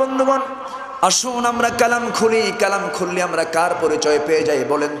 আমার বন্ধুগণ, আসুন আমরা কালাম খুলি। কালাম খুললে আমরা কার পরিচয় পেয়ে যাই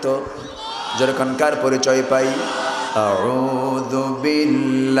বলেন তো? যেরকম কার পরিচয় পাই? আউযু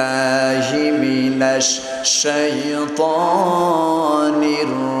বিল্লাহি মিনাশ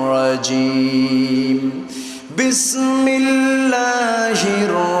শাইতানির রাজিম।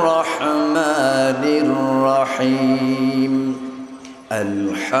 বিসমিল্লাহির রহমানির রহিম।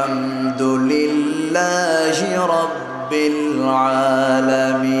 আলহামদুলিল্লাহি রাব্বিল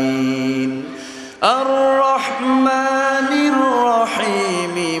আলামিন। আর রহমানির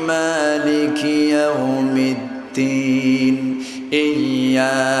রহিম। মালিকি ইয়াউমিদ্দিন।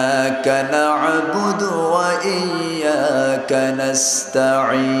 ইয়্যাকা না'বুদু ওয়া ইয়্যাকা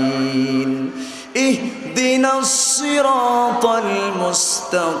নাস্তাঈন। ইহদিনাস সিরাতাল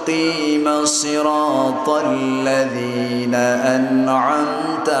মুস্তাকিম। সিরাতাল্লাযীনা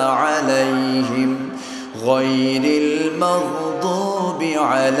আন'আমতা আলাইহিম গায়রিল মাগদুবি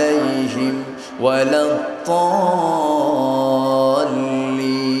আলাইহিম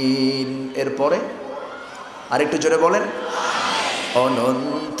ওয়ালাদ-দাল্লিন। এরপরে আরেকটু জোরে বলেন।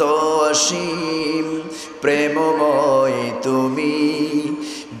 অনন্ত অসীম প্রেমময় তুমি,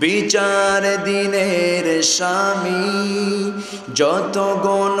 বিচার দিনের স্বামী। যত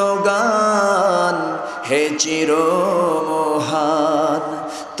গুণগান হে চির মহান,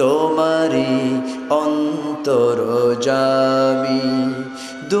 তোমারি অন্তরজামি।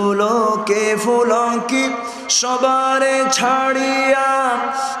 দুলোকে ফুলকে সবারে ছাড়িয়া,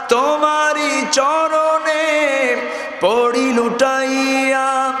 তোমারি চরণে পড়ি লুটাইয়া।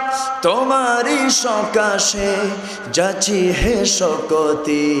 তোমারি সকাশে যাচি হে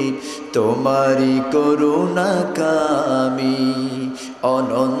শকতি, তোমারি করুণা কামি।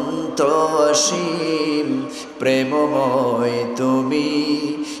 অনন্ত অসীম প্রেমময় তুমি,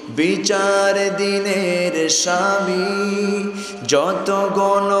 বিচার দিনের স্বামী। যত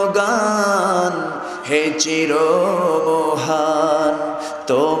গুণগান হে চির মহান,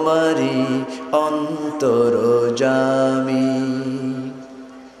 তোমারি অন্তরজামি।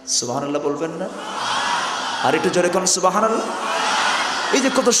 সুবহানাল্লাহ বলবেন না? আর একটু জোরে কোন সুবহানাল্লাহ। এই যে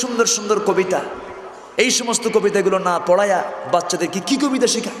কত সুন্দর সুন্দর কবিতা, এই সমস্ত কবিতাগুলো না পড়ায়া বাচ্চাদেরকে কি কবিতা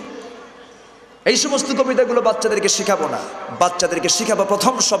শেখায়? এই সমস্ত কবিতাগুলো বাচ্চাদেরকে শেখাবো না। বাচ্চাদেরকে শেখাবো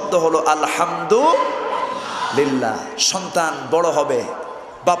প্রথম শব্দ হলো আলহামদুলিল্লাহ। সন্তান বড় হবে,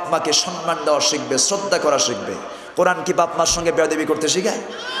 বাপ মাকে সম্মান দেওয়া শিখবে, শ্রদ্ধা করা শিখবে। কোরআন কি বাপ মার সঙ্গে বেয়াদবি করতে শেখায়?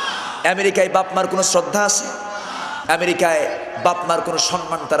 আমেরিকায় বাপ মার কোনো শ্রদ্ধা আছে? আমেরিকায় বাপ মার কোনো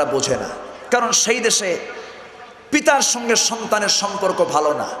সম্মান তারা বোঝে না, কারণ সেই দেশে পিতার সঙ্গে সন্তানের সম্পর্ক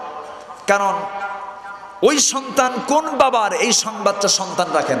ভালো না। কারণ ওই সন্তান কোন বাবার এই সংবাদটা সন্তান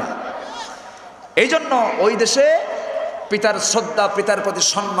রাখে না। এই জন্য ওই দেশে পিতার শ্রদ্ধা, পিতার প্রতি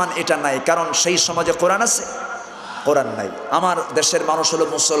সম্মান এটা নাই, কারণ সেই সমাজে কোরআন আছে, কোরআন নাই। আমার দেশের মানুষ হলো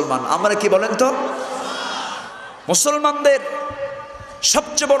মুসলমান, আমরা কি বলেন তো? মুসলমানদের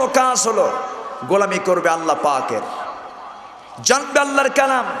সবচেয়ে বড় কাজ হলো গোলামি করবে আল্লাহ পাকের, জানবে আল্লাহর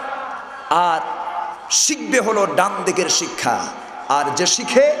কালাম, আর শিখবে হলো ডান দিকের শিক্ষা। আর যে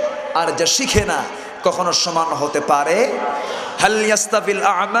শিখে আর যে শিখে না কখনো সমান হতে পারে? হাল ইয়াস্তাবিল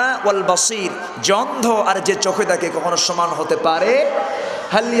আ'মা ওয়াল বাসীর, যে অন্ধ আর যে চোখে দেখে কখনো সমান হতে পারে?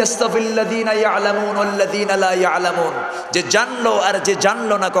 হাল ইয়াস্তাবিল্লাযীনা ইয়া'লামুন ওয়াল্লাযীনা লা ইয়া'লামুন, যে জানলো আর যে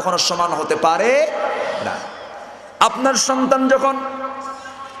জানলো না কখনো সমান হতে পারে না। আপনার সন্তান যখন,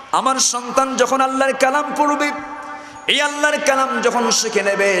 আমার সন্তান যখন আল্লাহর কালাম পড়বে, এই আল্লাহর কালাম যখন শিখে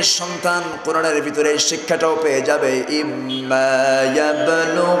নেবে সন্তান কোরআনের ভিতরে শিক্ষাটাও পেয়ে যাবে। ইম্মা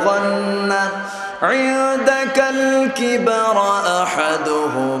ইয়াবলুগান্না ইনদাকাল কিবরা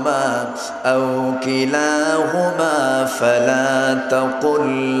আহাদুহুমা আও কিলাহুমা ফালা তাকুল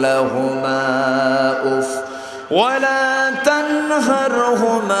লাহুমা উফ ولا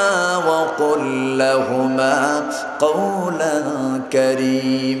تنهرهما وقل لهما قولا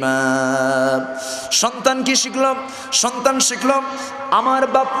كريما। সন্তান কি শিখলাম? সন্তান শিখলাম আমার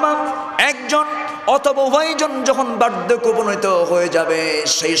বাপ মা একজন অথবা উভয়জন যখন বার্ধক্য উপনীত হয়ে যাবে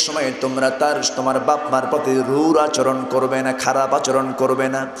সেই সময় তোমরা তোমার বাপ মার প্রতি রূঢ় আচরণ করবে না, খারাপ আচরণ করবে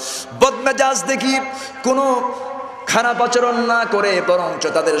না, বদমেজাজ দেখি কোনো খারাপ আচরণ না করে বরঞ্চ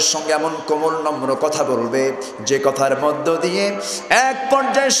তাদের সঙ্গে এমন কোমল নম্র কথা বলবে যে কথার মধ্য দিয়ে এক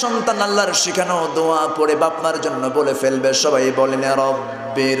পর্যায়ে সন্তান আল্লাহর শিখানো দোয়া পড়ে বাপমার জন্য বলে ফেলবে। সবাই বলেন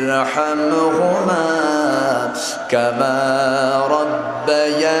রব্বিরহামহুমা কামা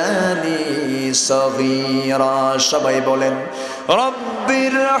রব্বায়ানি সগীরা। সবাই বলেন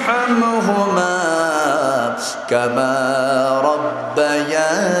রব্বিরহামহুমা কামা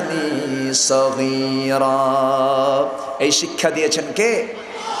রব্বায়ানি সগীরা। এই শিক্ষা দিয়েছেন কে?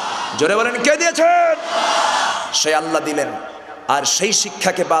 জোরে বলেন কে দিয়েছেন? সে আল্লাহ দিলেন। আর সেই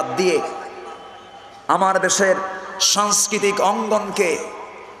শিক্ষাকে বাদ দিয়ে আমার দেশের সাংস্কৃতিক অঙ্গনকে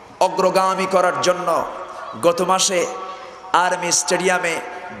অগ্রগামী করার জন্য গত মাসে আর্মি স্টেডিয়ামে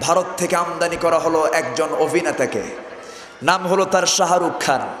ভারত থেকে আমদানি করা হলো একজন অভিনেতাকে। নাম হলো তার শাহরুখ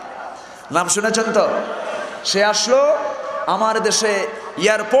খান। নাম শুনেছেন তো? সে আসলো আমার দেশে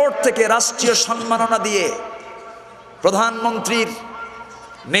এয়ারপোর্ট থেকে রাষ্ট্রীয় সম্মাননা দিয়ে প্রধানমন্ত্রীর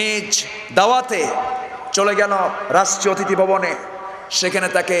নিজ দাওয়াতে চলে গেল রাষ্ট্রীয় অতিথি ভবনে। সেখানে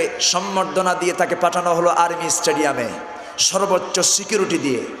তাকে সম্বর্ধনা দিয়ে তাকে পাঠানো হলো আর্মি স্টেডিয়ামে সর্বোচ্চ সিকিউরিটি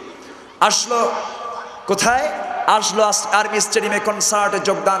দিয়ে। আসলো কোথায়? আসলো আর্মি স্টেডিয়ামে কনসার্টে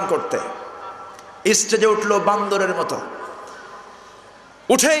যোগদান করতে। স্টেজে উঠলো বান্দরের মতো,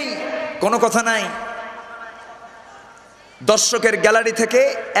 উঠেই কোনো কথা নাই। দর্শকের গ্যালারি থেকে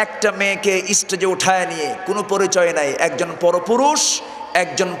একটা মেয়েকে স্টেজে উঠায় নিয়ে কোনো পরিচয় নাই, একজন পরপুরুষ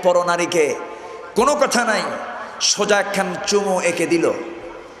একজন পরনারীকে, কোনো কথা নাই, সোজা একখান চুমু এঁকে দিল।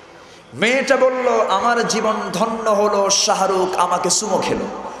 মেয়েটা বলল আমার জীবন ধন্য হলো, শাহরুখ আমাকে চুমো খেলো।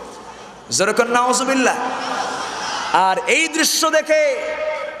 যেরকম নাউজুবিল্লাহ। আর এই দৃশ্য দেখে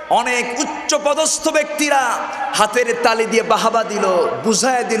অনেক উচ্চ পদস্থ ব্যক্তিরা হাতের তালি দিয়ে বাহাবা দিল,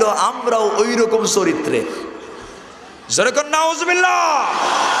 বুঝায় দিল আমরাও ওই রকম চরিত্রে। যেরকম নাউজুবিল্লাহ।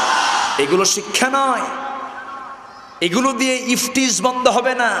 এগুলো শিক্ষা নয়, এগুলো দিয়ে ইফতিজ বন্ধ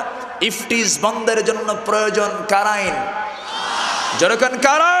হবে না। ইফতিজ বন্ধের জন্য প্রয়োজন কারাইন। যেরকম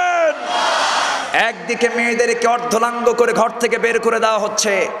কারাইন। একদিকে মেয়েদেরকে অর্ধলাঙ্গ করে ঘর থেকে বের করে দেওয়া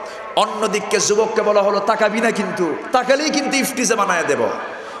হচ্ছে, অন্যদিকে যুবককে বলা হলো তাকাবি না, কিন্তু তাকালেই কিন্তু ইফতিজে বানায় দেব।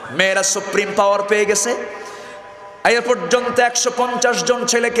 মেয়েরা সুপ্রিম পাওয়ার পেয়ে গেছে। এ পর্যন্ত 150 জন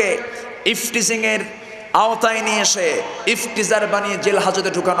ছেলেকে ইফতিজিং এর আওতায় নিয়ে এসে ইফতিজার বানিয়ে জেল হাজতে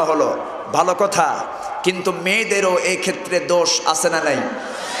ঢুকানো হলো। ভালো কথা, কিন্তু মেয়েদেরও এই ক্ষেত্রে দোষ আছে না নাই?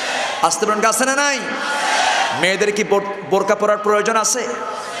 আসতে পারেন আছে না নাই? মেয়েদের কি বোরকা পরার প্রয়োজন আছে?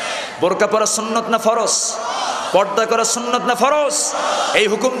 বোরকা পরা সুন্নত না ফরজ? পর্দা করা সুন্নত না ফরজ? এই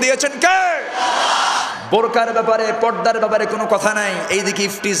হুকুম দিয়েছেন কে? বোরকার ব্যাপারে পর্দার ব্যাপারে কোনো কথা নাই। এইদিকে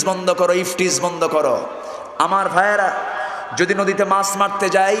ইফতিজ বন্ধ করো, ইফতিজ বন্ধ করো। আমার ভাইয়েরা, যদি নদীতে মাছ মারতে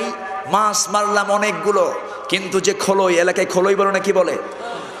যাই, মাছ মারলাম অনেকগুলো, কিন্তু যে খোলই, এলাকায় খোলই বলে না কি বলে,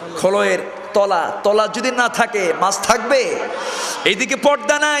 খোলয়ের তলা যদি না থাকে মাছ থাকবে? এইদিকে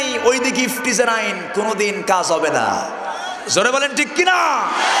পর্দা নাই, ওইদিকে ইফতিজের আইন, কোনোদিন কাজ হবে না। জোরে বলেন ঠিক কিনা?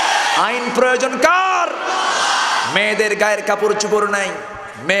 আইন প্রয়োজন কার? মেয়েদের গায়ের কাপড় চোপড় নাই।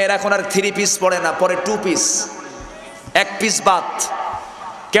 মেয়ের এখন আর 3 পিস পরে না, পরে 2 পিস, 1 পিস বাদ।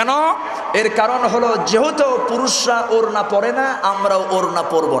 কেন? এর কারণ হলো যেহেতু পুরুষরা ওড়না পরে না, আমরাও ওড়না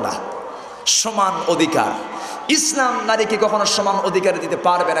পরবো না। সমান অধিকার। ইসলাম নারীকে কখনো সমান অধিকার দিতে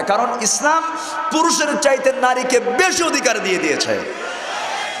পারবে না, কারণ ইসলাম পুরুষের চাইতে নারীকে বেশি অধিকার দিয়ে দিয়েছে।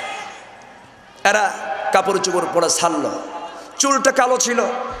 এরা কাপড় চোপড় পরে ছাড়লো। চুলটা কালো ছিল,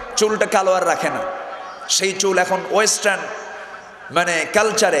 চুলটা কালো আর রাখে না। সেই চুল এখন ওয়েস্টার্ন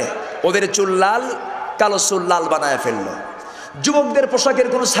কালচারে ওদের চুল লাল, কালো চুল লাল বানায় ফেললো। যুবকদের পোশাকের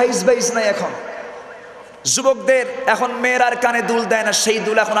কোনো সাইজ বাইজ নাই। এখন যুবকদের এখন মেয়েরার কানে দুল দেয় না, সেই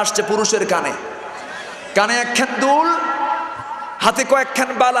দুল এখন আসছে পুরুষের কানে। কানে একখান দুল, হাতে কয়েকখান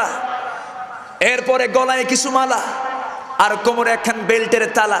বালা, এরপরে গলায় কিছু মালা, আর কোমরে একখান বেল্টের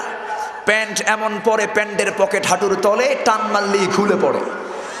তালা। প্যান্ট এমন পরে প্যান্টের পকেট হাঁটুর তলে টান মারলেই খুলে পড়ে,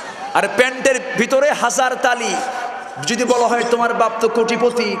 আর প্যান্টের ভিতরে 1000 তালি, যদি বলা হয় তোমার বাপ তো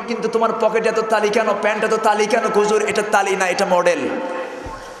কোটিপতি, কিন্তু তোমার পকেটে এত তালি কেন, প্যান্ট এত তালি কেন, হুজুর এটা তালি না, এটা মডেল,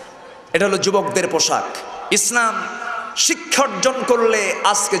 এটা হলো যুবকদের পোশাক। ইসলাম শিক্ষা অর্জন করলে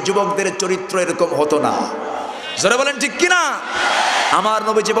আজকে যুবকদের চরিত্র এরকম হতো না। জোরে বলেন ঠিক কিনা? আমার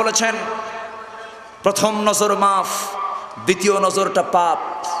নবীজি বলেছেন প্রথম নজর মাফ, দ্বিতীয় নজরটা পাপ।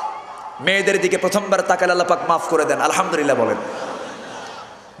 মেয়েদের দিকে প্রথমবার তাকালে আল্লাহ পাক মাফ করে দেন, আলহামদুলিল্লাহ বলেন।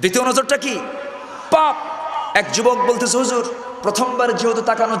 দ্বিতীয় নজরটা কি? পাপ। এক যুবক বলতেছে হুজুর প্রথমবার যেহেতু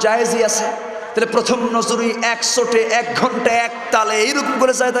তাকানো জায়েজই আছে, তাহলে প্রথম নজরই 100 এক ঘন্টা এক তালে এইরকম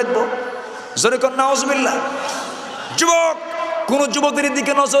করে চাই থাকবো? জোরে কর নাউজুবিল্লাহ। যুবক, কোন যুবতীর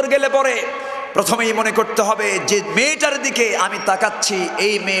দিকে নজর গেলে পরে প্রথমেই মনে করতে হবে যে মেয়েটার দিকে আমি তাকাচ্ছি,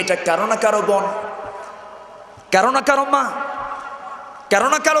 এই মেয়েটা কারো না কারো বোন, কারো না কারো মা, কারো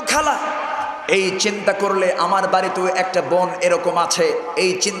না কারো খালা। এই চিন্তা করলে আমার বাড়িতেও একটা বোন এরকম আছে,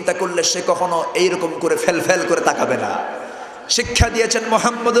 এই চিন্তা করলে সে কখনো এইরকম করে ফেল করে তাকাবে না। শিক্ষা দিয়েছেন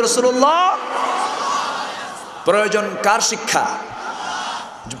মুহাম্মদ রাসূলুল্লাহ। প্রয়োজন কার শিক্ষা?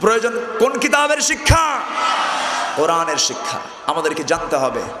 প্রয়োজন কোন কিতাবের শিক্ষা? কোরআনের শিক্ষা আমাদেরকে জানতে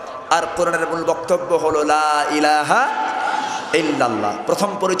হবে। আর কোরআনের মূল বক্তব্য হলো লা ইলাহা ইল্লাল্লাহ। প্রথম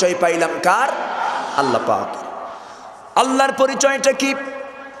পরিচয় পাইলাম কার? আল্লাহ পাক। আল্লাহর পরিচয়টা কি?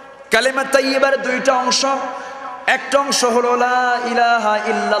 কালেমা তাইয়্যিবার দুইটা অংশ, একটা অংশ হলো লা ইলাহা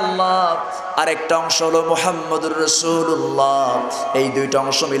ইল্লাল্লাহ, আর একটা অংশ হলো মুহাম্মদুর রাসূলুল্লাহ। এই দুইটা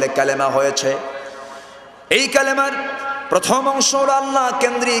অংশ মিলে কালেমা হয়েছে। এই কালেমার প্রথম অংশ হলো আল্লাহ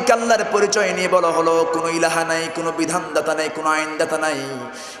কেন্দ্রিক, আল্লাহর পরিচয় নিয়ে বলা হলো কোনো ইলাহা নাই, কোনো বিধানদাতা নাই, কোনো আইনদাতা নাই,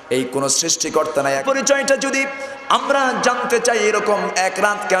 এই কোনো সৃষ্টিকর্তা নাই। পরিচয়টা যদি আমরা জানতে চাই এরকম এক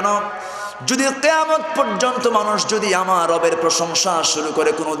রাত কেন, যদি কিয়ামত পর্যন্ত মানুষ যদি আমার রবের প্রশংসা শুরু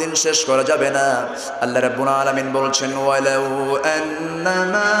করে কোনোদিন শেষ করা যাবে না। আল্লাহ রাব্বুল আলামিন বলছেন ওয়ালাউ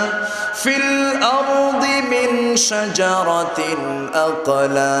আন্নামা ফিল আরদি মিন শাজারাতিন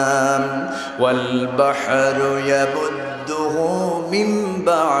আকলাম ওয়াল বাহরু ইয়ামুদ্দুহু মিন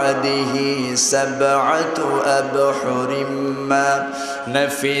বা'দিহি সাবআতু আবহুরিম মা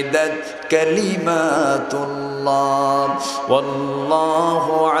নাফিদাত কালিমাতুল্লাহ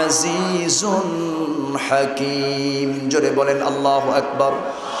ওয়াল্লাহু আজিজুন হাকীম। জোরে বলেন আল্লাহু আকবার।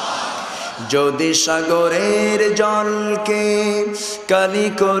 যদি সাগরের জলকে কালি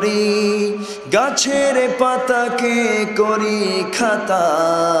করি, গাছের পাতাকে করি খাতা,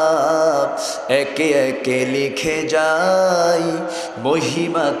 একে একে লিখে যাই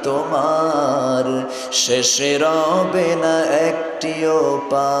মহিমা তোমার, শেষে রবে না একটিও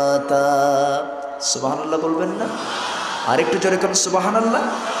পাতা। সুবহানাল্লাহ বলবেন না? আরেকটু জোরে কোন সুবহানাল্লাহ।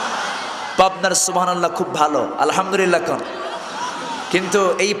 পাবনার সুবহানাল্লাহ খুব ভালো, আলহামদুলিল্লাহ কোন। কিন্তু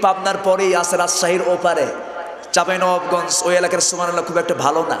এই পাবনার পরেই আছে রাজশাহীর ওপারে চাঁপাইনবাবগঞ্জ, ওই এলাকার সুবহানাল্লাহ খুব একটা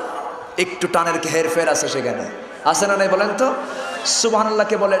ভালো না, একটু টানের হেরফের আছে সেখানে, আছে না নাই বলেন তো?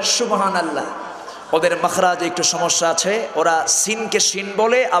 সুবহানাল্লাহকে বলে সুবহানাল্লাহ, ওদের মাখরাজে একটু সমস্যা আছে, ওরা সিনকে সিন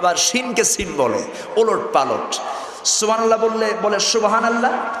বলে আবার সিনকে সিন বলে, ওলট পালট। সুবহানাল্লাহ বললে বলে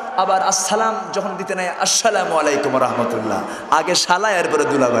সুবহানাল্লাহ, আবার আসসালাম যখন দিতে নেয় আসসালামু আলাইকুম রাহমাতুল্লাহ, আগে শালা এরপরে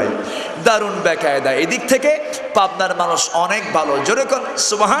দুলাভাই। দারুণ বেকায়দা। এদিক থেকে পাবনার মানুষ অনেক ভালো, জোরে কোন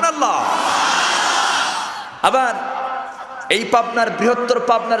সুবহানাল্লাহ। আবার এই পাবনার বৃহত্তর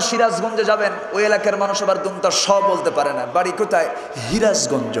পাবনার সিরাজগঞ্জে যাবেন, ওই এলাকার মানুষ আবার দুন্ত স বলতে পারে না। বাড়ি কোথায়?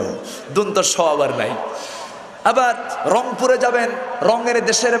 হিরাজগঞ্জ, দুন্ত স আবার নাই। আবার রংপুরে যাবেন, রঙের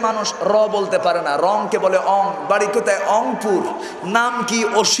দেশের মানুষ র বলতে পারে না, রংকে বলে অং। বাড়ি কোথায়? অংপুর। নাম কি?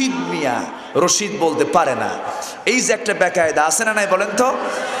 অসিদ মিয়া, রশিদ বলতে পারে না। এই যে একটা বেকায়দা, আছে না নাই বলেন তো?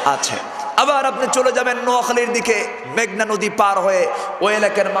 আছে। আবার আপনি চলে যাবেন নোয়াখালীর দিকে, মেঘনা নদী পার হয়ে, ওই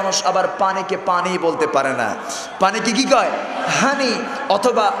এলাকার মানুষ আবার পানিকে পানি বলতে পারে না। পানিকে কি কয়? হানি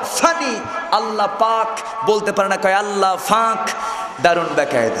অথবা ফানি। আল্লাহ পাক বলতে পারে না, কয় আল্লাহ ফাক। দারুণ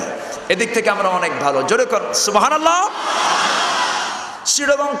বেকায়দা। এদিক থেকে আমরা অনেক ভালো, জোরে কর সুবহানাল্লাহ।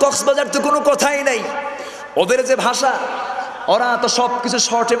 চিটাগং কক্সবাজার তো কোনো কথাই নেই, ওদের যে ভাষা, ওরা তো সব কিছু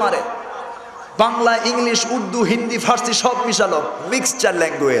শর্টে মারে, বাংলা, ইংলিশ, উর্দু, হিন্দি, ফার্সি সব মিশালো, মিক্সচার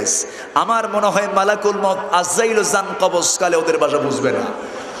ল্যাঙ্গুয়েজ। আমার মনে হয় মালাকুল মউত আজরাইল জান কবজকালে ওদের ভাষা বুঝবে না,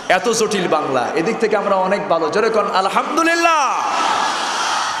 এত জটিল বাংলা। এদিক থেকে আমরা অনেক ভালো, জোরে কর আলহামদুলিল্লাহ।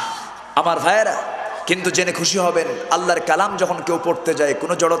 আমার ভাইয়েরা, কিন্তু জেনে খুশি হবেন, আল্লাহর কালাম যখন কেউ পড়তে যায়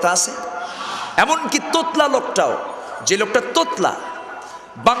কোনো জড়তা আছে? এমনকি তোতলা লোকটাও, যে লোকটা তোতলা,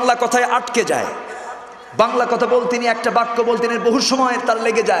 বাংলা কথায় আটকে যায়, বাংলা কথা বলতে নিয়ে একটা বাক্য বলতে নিয়ে বহু সময় তার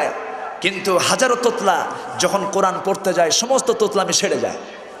লেগে যায়, কিন্তু হাজারো তোতলা যখন কোরআন পড়তে যায় সমস্ত তোতলামি সেরে যায়।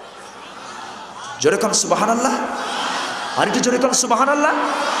 জোরে কোন সুবহানাল্লাহ। আর একটু জোরে কোন সুবহানাল্লাহ।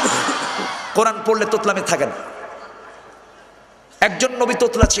 কোরআন পড়লে তোতলামি থাকে না। একজন নবী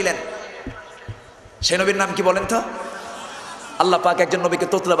তোতলা ছিলেন, সেই নবীর নাম কি বলেন তো? আল্লাহ পাক একজন নবীকে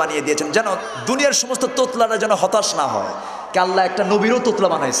তোতলা বানিয়ে দিয়েছেন, যেন দুনিয়ার সমস্ত তোতলারা যেন হতাশ না হয়। কে আল্লাহ একটা নবীরও তোতলা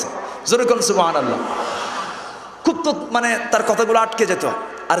বানাইছে, জোরে কোন সুবহানাল্লাহ। খুব মানে তার কথাগুলো আটকে যেত।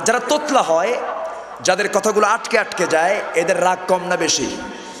 আর যারা তোতলা হয়, যাদের কথাগুলো আটকে আটকে যায়, এদের রাগ কম না বেশি?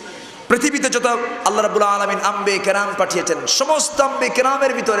 পৃথিবীতে যত আল্লাহ রাব্বুল আলামিন আম্বে কেরাম পাঠিয়েছেন, সমস্ত আম্বে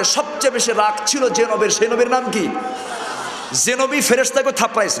কেরামের ভিতরে সবচেয়ে বেশি রাগ ছিল যে নবীর, সেই নবীর নাম কি? যে নবী ফেরেশতাকে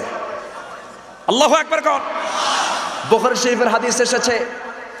থাপড়াইছে। আল্লাহু আকবার কোন? বুখারী শরীফের হাদিস এসেছে,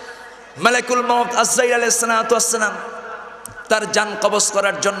 মালাকুল মউত আজরাইল আলাইহিস সালাতু ওয়াস সালাম তার জান কবজ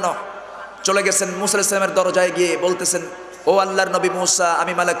করার জন্য চলে গেছেন মুসা আলাইহিস সালামের দরজায়, গিয়ে বলতেছেন, ও আল্লাহর নবী মুসা,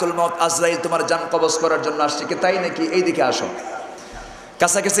 আমি মালাকুল মউত আজরাইল তোমার জান কবজ করার জন্য আসছি। কি তাই নাকি? এইদিকে আসো।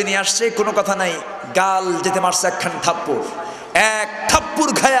 কাছাকাছি নিয়ে আসছে, কোনো কথা নাই, গাল যেতে মারছে একখান থাপ্পড়। এক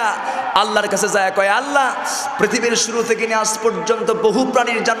থাপ্পড় খায়া আল্লাহর কাছে যায়, কয় আল্লাহ, পৃথিবীর শুরু থেকে নিয়ে আজ পর্যন্ত বহু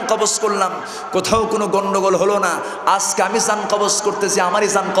প্রাণীর জান কবজ করলাম, কোথাও কোনো গন্ডগোল হলো না। আজকে আমি জান কবজ করতেছি, আমারই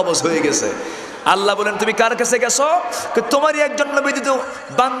জান কবজ হয়ে গেছে। আল্লাহ বলেন, তুমি কার কাছে গেছো? তোমারই একজন নবীদিত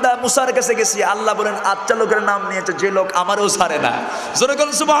বান্দা মুসার কাছে গেছি। আল্লাহ বলেন, আচ্ছা লোকের নাম নিয়েছে, যে লোক আমারও ছাড়ে না। জোরে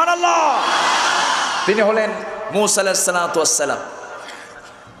বলুন সুবহানাল্লাহ। তিনি হলেন মুসা আলাইহিস সালাতু ওয়াস সালাম।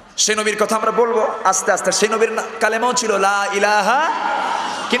 সেই নবীর কথা আমরা বলবো আস্তে আস্তে। সেই নবীর কালেমাও ছিল লা ইলাহা,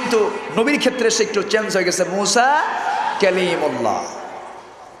 কিন্তু নবীর ক্ষেত্রে সে একটু চেঞ্জ হয়ে গেছে, মুসা কালিমুল্লাহ।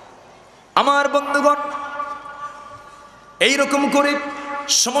 আমার বন্ধুগণ, এইরকম করে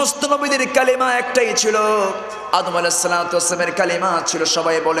সমস্ত নবীদের কালেমা একটাই ছিল। আদম আলাইহিস সালাতু ওয়াস সালামের কালেমা ছিল,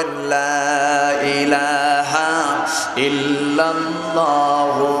 সবাই বলেন লা ইলাহা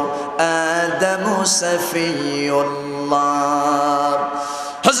ইল্লাল্লাহু আদামু সাফিয়ুল্লাহ।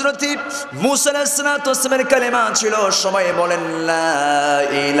 হযরত মুসা আলাইহিস সালাতু ওয়াস সালামের কালেমা ছিল, সবাই বলেন লা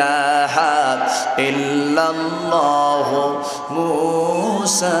ইলাহা ইল্লাল্লাহু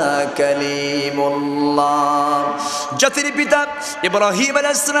মুসা কালিমুল্লাহ। জাতির পিতা ইব্রাহিম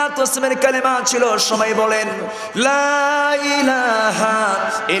আলাইহিস সালাতু ওয়াস সালামের কালেমা ছিল, সবাই বলেন লা ইলাহা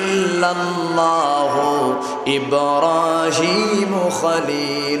ইল্লাল্লাহু ইব্রাহিম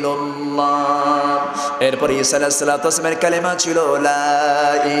খলিলুল্লাহ। এরপর ঈসা আলাইহিস সালাতু ওয়াস সালামের কালেমা ছিল লা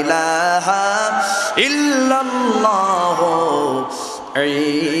ইলাহা ইল্লাল্লাহু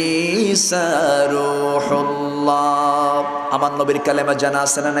ঈসা রূহুল্লাহ। আমার নবীর কালেমা জানা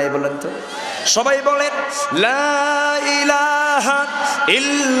আছে না নাই বলেন তো? সবাই বলেন লা ইলাহা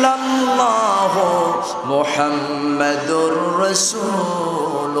ইল্লাল্লাহু মুহাম্মাদুর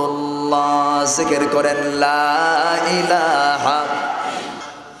রাসূলুল্লাহ। জিকির করেন লা ইলাহা,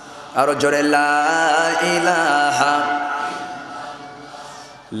 আরো জোরে লা ইলাহা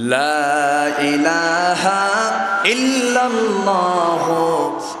লা ইলাহা ইল্লাল্লাহু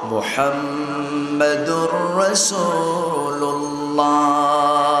মুহাম্মাদুর রাসূলুল্লাহ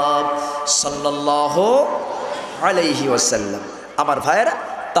সাল্লাল্লাহু আলাইহি ওয়াসাল্লাম। আমার ভাইয়েরা,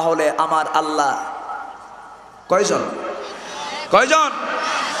 তাহলে আমার আল্লাহ কয়জন? কয়জন?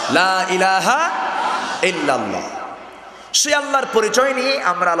 লা ইলাহা ইল্লাল্লাহ। সে আল্লাহর পরিচয় নিয়ে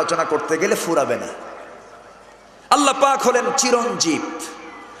আমরা আলোচনা করতে গেলে ফুরাবে না। আল্লাহ পাক হলেন চিরঞ্জীব।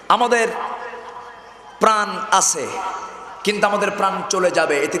 আমাদের প্রাণ আছে, কিন্তু আমাদের প্রাণ চলে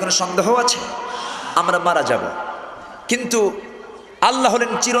যাবে, এতে কোনো সন্দেহ আছে? আমরা মারা যাব, কিন্তু আল্লাহ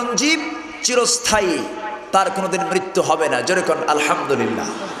হলেন চিরঞ্জীব, চিরস্থায়ী, তার কোনোদিন মৃত্যু হবে না। যেরকম আলহামদুলিল্লাহ।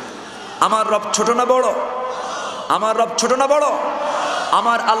 আমার রব ছোট না বড়? আমার রব ছোট না বড়?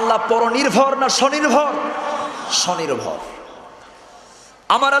 আমার আল্লাহ পরনির্ভর না স্বনির্ভর? স্বনির্ভর।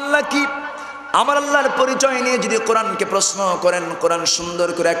 আমার আল্লাহ কি? আমার আল্লাহর পরিচয় নিয়ে যদি কোরআনকে প্রশ্ন করেন, কোরআন সুন্দর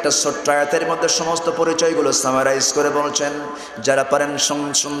করে একটা ছোট্ট আয়াতের মধ্যে সমস্ত পরিচয়গুলো সামারাইজ করে বলছেন। যারা পারেন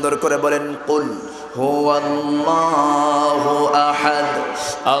সুন্দর করে বলেন, কুল হুয়াল্লাহু আহাদ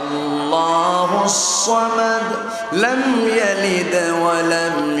আল্লাহুস সামাদ লাম ইয়ালিদ ওয়া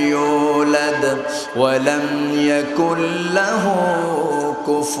লাম ইউলাদ ওয়া লাম ইয়াকুল লাহু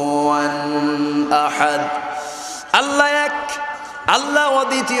কুফুয়ান আহাদ। আল্লাহ এক, আল্লাহ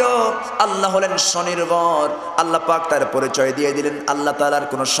অদ্বিতীয়, আল্লাহ হলেন স্বনির্ভর। আল্লাহ পাক তার পরিচয় দিয়ে দিলেন, আল্লাহ তাআলার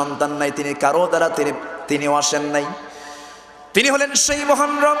কোনো সন্তান নাই, তিনি কারো দ্বারা তিনিও আসেন নাই। তিনি হলেন সেই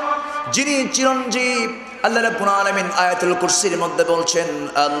মহান রব যিনি চিরঞ্জীব। আল্লাহ রাব্বুল আলামিন আয়াতুল কুরসির মধ্যে বলছেন,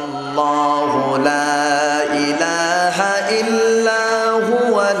 আল্লাহু লা ইলাহা ইল্লা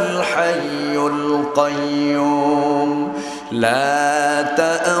হুয়াল হাইয়ুল কাইয়্যুম লা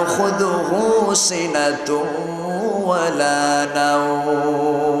তা'খুযুহু সিনাতুন ওয়ালা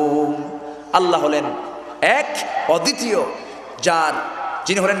নাওম। আল্লাহ হলেন এক, অদ্বিতীয়, যার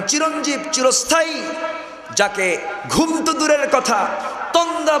যিনি হলেন চিরঞ্জীব, চিরস্থায়ী, যাকে ঘুম তো দূরের কথা,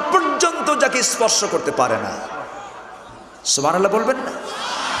 তন্দা পর্যন্ত যাকে স্পর্শ করতে পারে না। সুবহানাল্লাহ বলবেন না?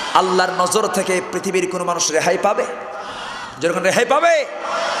 আল্লাহর নজর থেকে পৃথিবীর কোনো মানুষ রেহাই পাবে? যখন রেহাই পাবে,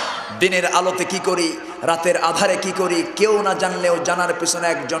 দিনের আলোতে কি করি, রাতের আধারে কি করি, কেউ না জানলেও জানার পিছনে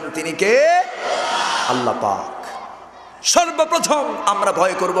একজন, তিনি কে? আল্লাহ পাক। সর্বপ্রথম আমরা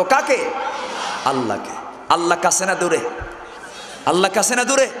ভয় করব কাকে? আল্লাহকে। আল্লাহ কাছে না দূরে? আল্লাহ কাছে না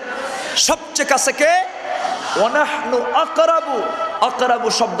দূরে? সবচেয়ে কাছে কে? ওয়ানাহনু আকরাবু। আকরাবু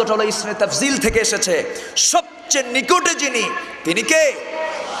শব্দটা হলো ইসমে তাফজিল থেকে এসেছে, সবচেয়ে নিকটে যিনি, তিনি কে?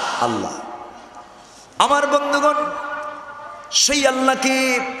 আল্লাহ। আমার বন্ধুগণ, সেই আল্লাহকে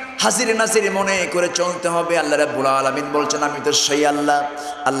হাজির নাজির মনে করে চলতে হবে। আল্লাহ রাব্বুল আলামিন বলছেন, আমি তো সেই আল্লাহ।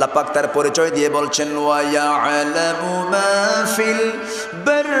 আল্লাহ পাক তার পরিচয় দিয়ে বলছেন, ওয়া ইয়ালামু মা ফিল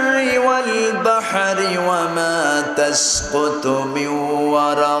বাররি ওয়াল বাহরি ওয়া মা তাসকুতু মিন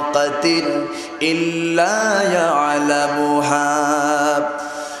ওয়ারাকাতিন ইল্লা ইয়ালামুহা।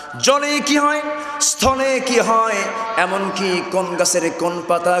 জলে কি হয়, স্থলে কি হয়, এমনকি কোন গাছের কোন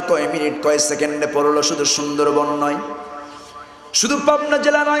পাতা কয় মিনিট কয় সেকেন্ডে পড়লো, শুধু সুন্দরবন নয়, শুধু পাবনা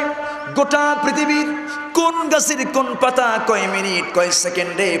জেলা নয়, গোটা পৃথিবীর কোন গাছের কোন পাতা কয় মিনিট কয়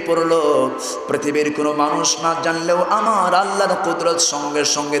সেকেন্ডে পড়লো, পৃথিবীর কোনো মানুষ না জানলেও আমার আল্লাহর কুদরত সঙ্গে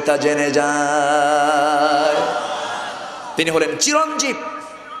সঙ্গে তা জেনে যায়। তিনি হলেন চিরঞ্জীব,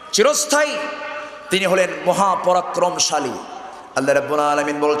 চিরস্থায়ী, তিনি হলেন মহাপরাক্রমশালী। আল্লাহ রাব্বুল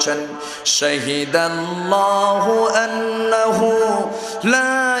আলামিন বলছেন, শাহিদাল্লাহু আন্নাহু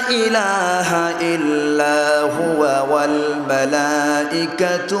লা ইলাহা ইল্লা হুয়া ওয়াল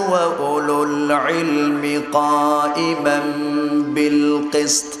মালাইকাতু ওয়া উলুল ইলমি কাইমান বিল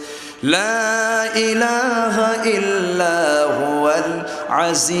কিসত লা ইলাহা ইল্লা হুয়াল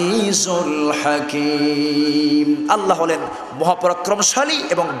আজিজুল হাকীম। আল্লাহ হলেন মহাপরাক্রমশালী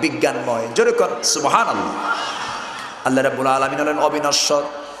এবং বিজ্ঞানময়। জোরে কর সুবহানাল্লাহ। আল্লাহ রাব্বুল আলামিন হলেন অবিনশ্বর।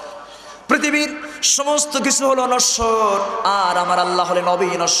 পৃথিবীর সমস্ত কিছু হলো নশ্বর, আর আমার আল্লাহ হলেন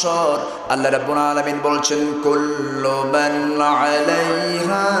অবিনশ্বর। আল্লাহ রাব্বুল আলামিন বলছেন, কুল্লু মান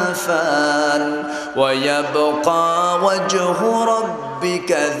আলাইহা ফান ওয়া ইয়াবকা ওয়াজহু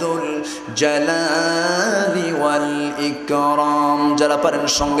রাব্বিকা যুল জালালি ওয়াল ইকরাম। যারা পারেন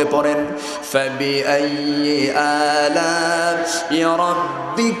সঙ্গে পড়েন, ফাবিআইয়ি আলা'i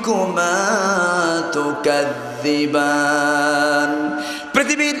রাব্বিকুমা তুকাযযিবান।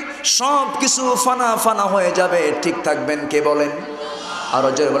 পৃথিবীর সব কিছু ফানা ফানা হয়ে যাবে, ঠিক থাকবেন কে বলেন? আরো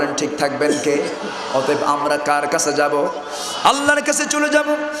জোরে বলেন, ঠিক থাকবেন কে? অতএব আমরা কার কাছে যাব? আল্লাহর কাছে চলে যাব।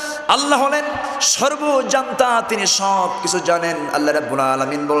 আল্লাহ হলেন সর্বজান্তা, তিনি সব কিছু জানেন। আল্লাহ রাব্বুল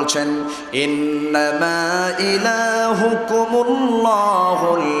আলামিন বলছেন, ইন্নামা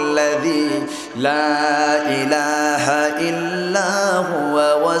ইলাহুকুমুল্লাহুল্লাযী লা ইলাহা ইল্লা হুয়া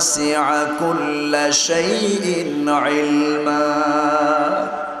ওয়াসি'a কুল্লা শাইইন ইলমা।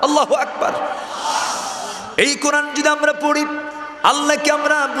 আল্লাহু আকবার। এই কোরআন যদি আমরা পড়ি, আল্লাহকে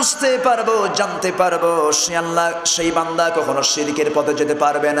আমরা বুঝতে পারবো, জানতে পারবো। সে আল্লাহ, সেই বান্দা কখনো শিরকের পথে যেতে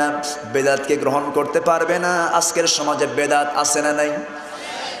পারবে না, বেদাতকে গ্রহণ করতে পারবে না। আজকের সমাজে বেদাত আছে না নাই?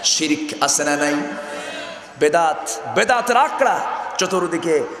 শিরক আছে না নাই? বেদাতের আঁকড়া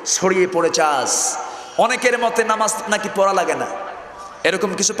চতুর্দিকে ছড়িয়ে পড়েছে আজ। অনেকের মতে নামাজ নাকি পড়া লাগে না,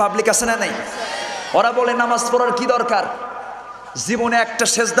 এরকম কিছু পাবলিক আছে না নাই? ওরা বলে নামাজ পড়ার কি দরকার, জীবনে একটা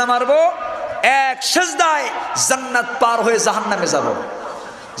সেজদা মারবো, এক সেজদায় জান্নাত পার হয়ে জাহান্নামে যাব।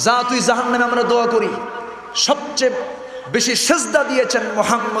 যা তুই জাহান্নামে, আমরা দোয়া করি। সবচেয়ে বেশি সেজদা দিয়েছেন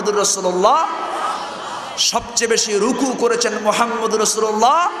মুহাম্মদুর রাসূলুল্লাহ, সবচেয়ে বেশি রুকু করেছেন মুহাম্মদুর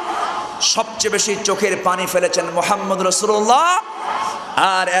রাসূলুল্লাহ, সবচেয়ে বেশি চোখের পানি ফেলেছেন মুহাম্মদুর রাসূলুল্লাহ।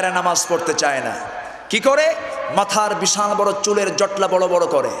 আর এরা নামাজ পড়তে চায় না। কি করে? মাথার বিশাল বড় চুলের জটলা বড় বড়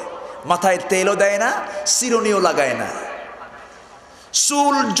করে, মাথায় তেলও দেয় না, চিরুনিও লাগায় না।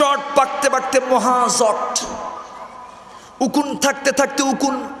 চুল জট পাকতে পাকতে মহাজট, উকুন থাকতে থাকতে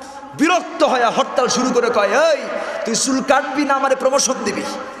উকুন বিরক্ত হয়ে হরতাল শুরু করে কয়, এই তুই চুল কাটবি না আমারে প্রমোশন দিবি।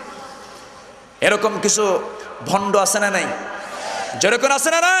 এরকম কিছু ভণ্ড আছে না নাই? যেরকম আছে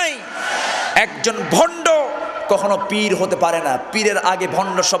না নাই? একজন ভণ্ড কখনো পীর হতে পারে না। পীরের আগে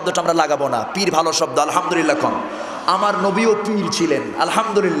ভণ্ড শব্দটা আমরা লাগাবো না। পীর ভালো শব্দ, আলহামদুলিল্লাহ কম। আমার নবীও পীর ছিলেন,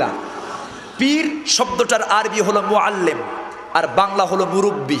 আলহামদুলিল্লাহ। পীর শব্দটার আরবি হলো মুআল্লিম, আর বাংলা হলো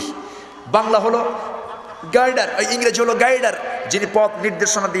মুরব্বি। বাংলা হলো গাইডার, ইংরেজি হলো গাইডার, যিনি পথ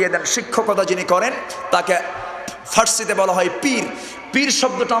নির্দেশনা দিয়ে দেন, শিক্ষকতা যিনি করেন, তাকে ফার্সিতে বলা হয় পীর। পীর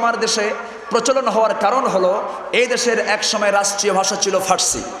শব্দটা আমার দেশে প্রচলন হওয়ার কারণ হলো, এই দেশের এক সময় রাষ্ট্রীয় ভাষা ছিল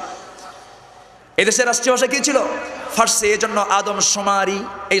ফার্সি। এই দেশের রাষ্ট্রীয় ভাষা কি ছিল? ফার্সি। এই জন্য আদম শুমারি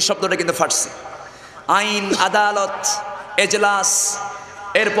এই শব্দটা কিন্তু ফার্সি। আইন, আদালত, এজলাস,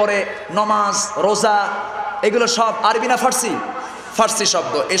 এরপরে নমাজ, রোজা, এগুলো সব আরবি না ফার্সি? ফার্সি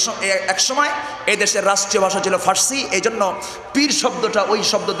শব্দ। এক সময় এই দেশের রাষ্ট্রীয় ভাষা ছিল ফার্সি, এই জন্য পীর শব্দটা ওই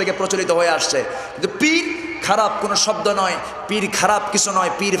শব্দ থেকে প্রচলিত হয়ে আসছে। কিন্তু পীর খারাপ কোনো শব্দ নয়, পীর খারাপ কিছু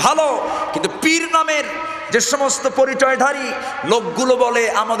নয়, পীর ভালো। কিন্তু পীর নামের যে সমস্ত পরিচয়ধারী লোকগুলো বলে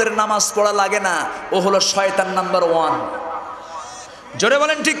আমাদের নামাজ পড়া লাগে না, ও হলো শয়তান নাম্বার 1। জোরে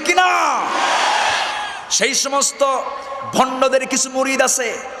বলেন ঠিক কিনা? সেই সমস্ত ভণ্ডদের কিছু মুরিদ আছে,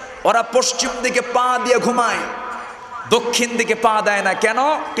 ওরা পশ্চিম দিকে পা দিয়ে ঘুমায়, দক্ষিণ দিকে পা দেয় না। কেন?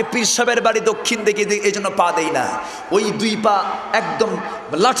 কি পীর সাহেবের বাড়ি দক্ষিণ দিকে, এই জন্য পা দেয় না। ওই 2 পা একদম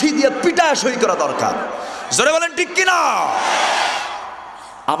লাঠি দিয়ে পিটায় সই করা দরকার। জোরে বলেন ঠিক কিনা?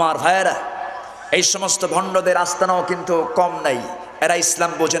 আমার ভাইয়েরা, এই সমস্ত ভণ্ডদের আস্তানাও কিন্তু কম নাই। এরা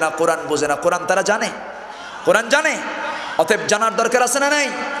ইসলাম বোঝে না, কোরআন বোঝে না। কোরআন তারা জানে, কোরআন জানে, অতএব জানার দরকার আছে না নাই?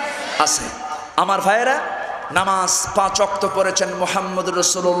 আছে। আমার ভাইয়েরা, নামাজ 5 ওয়াক্ত পড়েছেন মুহাম্মদ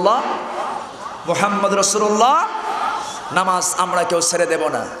রাসূলুল্লাহ, মুহাম্মদ রাসূলুল্লাহ। নামাজ আমরা কেউ ছেড়ে দেব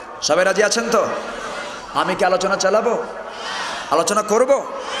না। সবাই রাজি আছেন তো? আমি কি আলোচনা চালাবো? আলোচনা করব?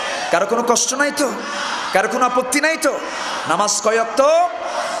 কারো কোনো কষ্ট নাই তো? কারো কোনো আপত্তি নাই তো? নামাজ কয় ওয়াক্ত?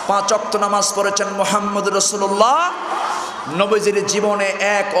 5 ওয়াক্ত নামাজ পড়েছেন মুহাম্মদ রাসূলুল্লাহ। নবীজির জীবনে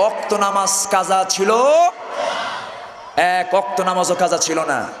 1 ওয়াক্ত নামাজ কাজা ছিল, 1 ওয়াক্ত নামাজও কাজা ছিল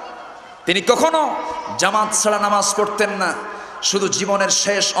না। তিনি কখনো জামাত ছাড়া নামাজ পড়তেন না। শুধু জীবনের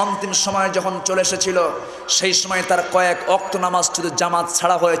শেষ অন্তিম সময় যখন চলে এসেছিল, সেই সময় তার কয়েক ওয়াক্ত নামাজ শুধু জামাত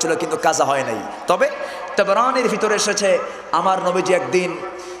ছাড়া হয়েছিল, কিন্তু কাজা হয় নাই। তবে তাবরানির ভিতরে এসেছে, আমার নবীজি একদিন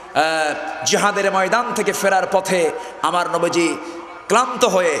জিহাদের ময়দান থেকে ফেরার পথে আমার নবীজি ক্লান্ত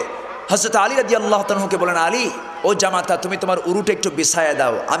হয়ে হযরত আলী রাদিয়াল্লাহু তাআলাকে বলেন, আলী ও জামাতা, তুমি তোমার উরুটা একটু বিছায়া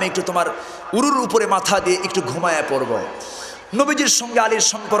দাও, আমি একটু তোমার উরুর উপরে মাথা দিয়ে একটু ঘুমায়া পড়ব। নবীজির সঙ্গে আলীর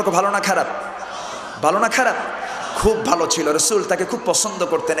সম্পর্ক ভালো না খারাপ? ভালো না খারাপ? খুব ভালো ছিল। রাসূল তাকে খুব পছন্দ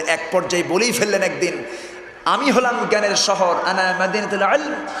করতেন। এক পর্যায়ে বলেই ফেললেন একদিন, আমি হলাম জ্ঞানের শহর, আনা মাদিনাতুল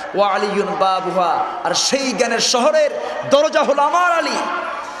ইলম ওয়া আলিয়ুন বাবুহা, আর সেই জ্ঞানের শহরের দরজা হলো আমার আলী।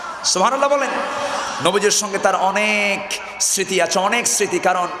 সুবহানাল্লাহ বলেন। নবীজির সঙ্গে তার অনেক স্মৃতি আছে, অনেক স্মৃতি।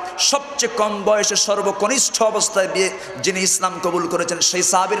 কারণ সবচেয়ে কম বয়সে সর্বকনিষ্ঠ অবস্থায় যিনি ইসলাম কবুল করেছেন, সেই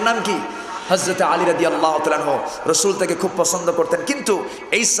সাহাবীর নাম কি? হযরত আলী রাদিয়াল্লাহু তাআলা আনহু। রাসূল তাকে খুব পছন্দ করতেন। কিন্তু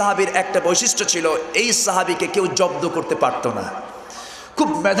এই সাহাবীর একটা বৈশিষ্ট্য ছিল, এই সাহাবীকে কেউ জব্দ করতে পারতো না। খুব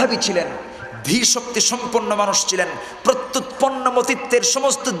মেধাবী ছিলেন, ধী শক্তি সম্পন্ন মানুষ ছিলেন, প্রত্যুৎপন্নমতিত্বের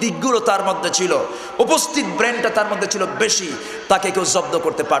সমস্ত দিকগুলো তার মধ্যে ছিল, উপস্থিত ব্রেনটা তার মধ্যে ছিল বেশি, তাকে কেউ জব্দ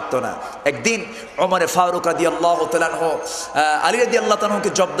করতে পারতো না। একদিন ওমরে ফারুক রাদিয়াল্লাহু তাআলা আনহু আলী রাদিয়াল্লাহু তাআলা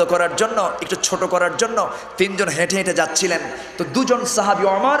আনহুকে জব্দ করার জন্য, একটু ছোট করার জন্য 3 জন হেঁটে হেঁটে যাচ্ছিলেন। তো 2 জন সাহাবী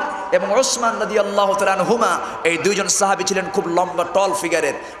ওমর এবং ওসমান রাদিয়াল্লাহু তাআলা আনহুমা, এই 2 জন সাহাবী ছিলেন খুব লম্বা টল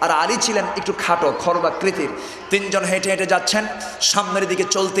ফিগারের, আর আলী ছিলেন একটু খাটো খর্বাকৃতির। 3 জন হেঁটে হেঁটে যাচ্ছেন, সামনের দিকে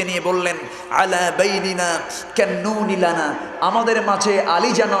চলতে নিয়ে বললেন, আলা বাইনিনা কান্নুনি লানা, আমাদের মাঝে আলী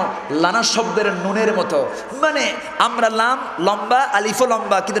যেন লানা শব্দের নুনের মতো। মানে আমরা লাম লম্বা, আলিফও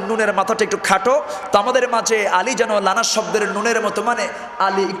লম্বা, কিন্তু নুনের মাথাটা একটু খাটো। তো আমাদের মাঝে আলী যেন লানা শব্দের নুনের মতো, মানে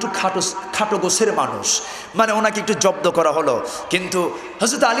আলী একটু খাটো গোছের মানুষ, মানে ওনাকে একটু জব্দ করা হলো। কিন্তু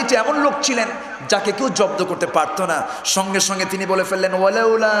হযরত আলী তো এমন লোক ছিলেন যাকে কেউ জব্দ করতে পারতো না। সঙ্গে সঙ্গে তিনি বলে ফেললেন,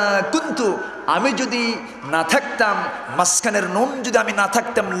 ওয়ালাউলা কুনতু, আমি যদি না থাকতাম, মাঝখানের নুন যদি আমি না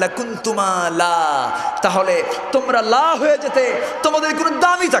থাকতাম, লাকুনতুমা লা, তাহলে তোমরা লা হয়ে যেতে, তোমাদের কোনো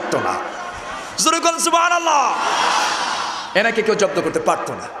দামই থাকতো না। জোরে বলেন সুবহানাল্লাহ। এনাকে কেউ জব্দ করতে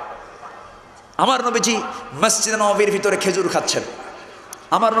পারতো না। আমার নবীজি মসজিদে নববীর ভিতরে খেজুর খাচ্ছেন।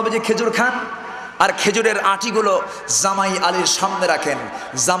 আমার নবীজি খেজুর খান, আর খেজুরের আটিগুলো জামাই আলীর সামনে রাখেন।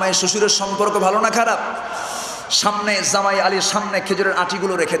 জামাই শ্বশুরের সম্পর্ক ভালো না খারাপ? সামনে জামাই আলীর সামনে খেজুরের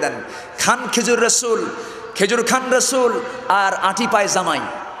আটিগুলো রেখে দেন। খান খেজুর রাসূল, খেজুর খান রাসূল, আর আটি পায় জামাই।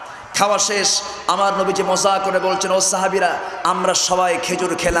 খাওয়া শেষ, আমার নবীজি মজা করে বলছেন, ও সাহাবীরা, আমরা সবাই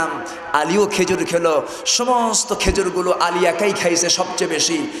খেজুর খেলাম, আলীও খেজুর খেলো, সমস্ত খেজুরগুলো আলী একাই খাইছে সবচেয়ে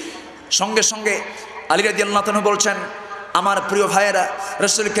বেশি। সঙ্গে সঙ্গে আলী রাদিয়াল্লাহু তাআলা বলছেন, আমার প্রিয় ভাইয়েরা,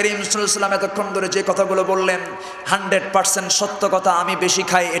 রাসূল করিম সাল্লাল্লাহু আলাইহি ওয়াসাল্লাম এতক্ষণ ধরে যে কথাগুলো বললেন 100% সত্য কথা। আমি বেশি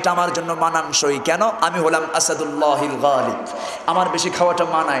খাই, এটা আমার জন্য মানানসই। কেন? আমি হলাম আসাদুল্লাহিল গালিব, আমার বেশি খাওয়াটা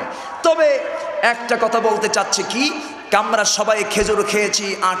মানায়। তবে একটা কথা বলতে চাচ্ছি কি, আমরা সবাই খেজুর খেয়েছি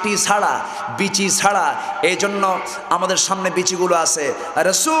আটি ছাড়া, বিচি ছাড়া, এই জন্য আমাদের সামনে বিচিগুলো আছে।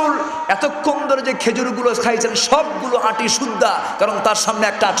 রাসূল এতক্ষণ ধরে যে খেজুরগুলো খাইছেন সবগুলো আটি শুদ্ধা, কারণ তার সামনে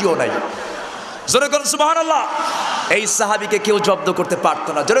একটা আটিও নাই। জোরে কোন সুবহানাল্লাহ। এই সাহাবীকে কেউ জব্দ করতে পারতো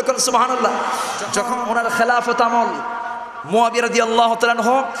না। জোরে কোন সুবহানাল্লাহ। যখন ওনার খেলাফত আমল, মুয়াবিয়া রাদিয়াল্লাহু তাআলা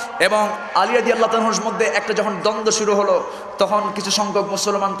আনহু এবং আলী রাদিয়াল্লাহু তাআলা আনহুর মধ্যে একটা যখন দ্বন্দ্ব শুরু হলো, তখন কিছু সংখ্যক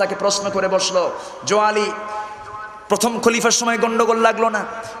মুসলমান তাকে প্রশ্ন করে বসলো, জো আলী, প্রথম খলিফার সময় গন্ডগোল লাগলো না,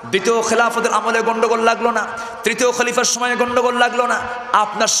 দ্বিতীয় খেলাফতের আমলে গন্ডগোল লাগলো না, তৃতীয় খলিফার সময় গন্ডগোল লাগলো না,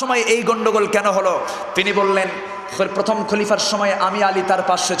 আপনার সময় এই গন্ডগোল কেন হলো? তিনি বললেন, প্রথম খলিফার সময় আমি আলী তার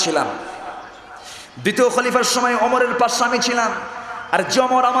পাশে ছিলাম, দ্বিতীয় খলিফার সময় ওমরের পাশে আমি ছিলাম, আর যে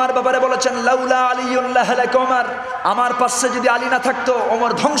ওমর আমার ব্যাপারে বলেছেন লাউলা আলিউল্লাহ লাকা ওমর, আমার পাশে যদি আলী না থাকতো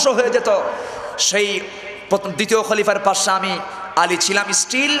ওমর ধ্বংস হয়ে যেত। সেই দ্বিতীয় খলিফার পাশে আমি আলী ছিলাম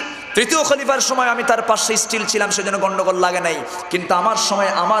স্টিল, তৃতীয় খলিফার সময় আমি তার পাশে স্টিল ছিলাম, সেজন্য গন্ডগোল লাগে নাই। কিন্তু আমার সময়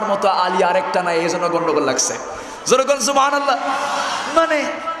আমার মতো আলী আরেকটা নাই, এই জন্য গন্ডগোল লাগছে। যেরকম সুবহানাল্লাহ। মানে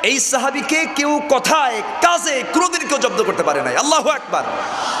এই সাহাবীকে কেউ কথায় কাজে কোনোদিন কেউ জব্দ করতে পারে নাই। আল্লাহু আকবার।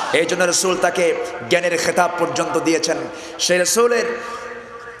 এই জন্য রাসূল তাকে জ্ঞানের খেতাব পর্যন্ত দিয়েছেন।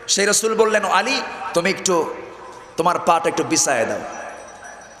 সেই রাসূল বললেন, আলী তুমি একটু তোমার পাটা একটু বিছায় দাও।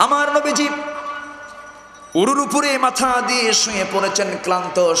 আমার নবীজি উরুর উপরে মাথা দিয়ে শুয়ে পড়েছেন,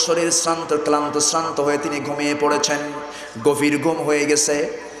 ক্লান্ত শরীর, ক্লান্ত হয়ে তিনি ঘুমিয়ে পড়েছেন। গভীর ঘুম হয়ে গেছে।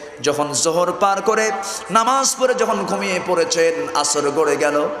 যখন জোহর পার করে নামাজ পড়ে যখন ঘুমিয়ে পড়েছেন, আসর গড়ে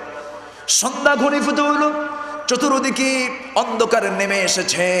গেল, সন্ধ্যা ঘনীভূত হইল, চতুর্দিকে অন্ধকার নেমে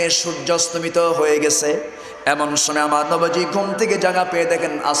এসেছে, সূর্য অস্তমিত হয়ে গেছে। এমন সময় আমার নবীজি ঘুম থেকে জাগা পেয়ে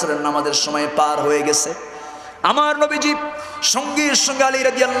দেখেন আসরের নামাজের সময় পার হয়ে গেছে। আমার নবীজি সঙ্গে সঙ্গে আলী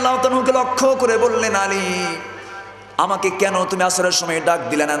রাদিয়াল্লাহু তাআলাকে লক্ষ্য করে বললেন, আলী আমাকে কেন তুমি আসরের সময় ডাক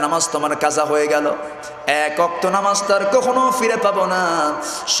দিলে না? নামাজ তোমার কাজা হয়ে গেল, এক ওয়াক্ত নামাজ তার কখনো ফিরে পাবো না।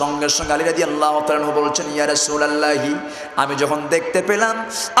 সঙ্গে সঙ্গে আলী রাদিয়াল্লাহু তাআলা বলছেন, ইয়া রাসূলুল্লাহি, আমি যখন দেখতে পেলাম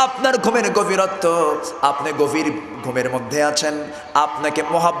আপনার ঘুমের গভীরত্ব, আপনি গভীর ঘুমের মধ্যে আছেন, আপনাকে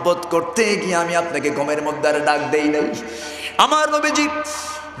মোহাব্বত করতে গিয়ে আমি আপনাকে ঘুমের মধ্যে আর ডাক দেই নাই। আমার নবীজি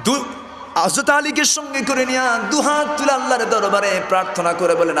হযরত আলীকে সঙ্গে করে নিয়ে দুহাত তুলে আল্লাহর দরবারে প্রার্থনা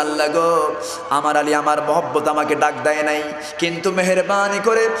করে বলেন, আল্লাহ গো, আমার আলী আমার মহব্বত আমাকে ডাক দেয় নাই, কিন্তু মেহেরবানি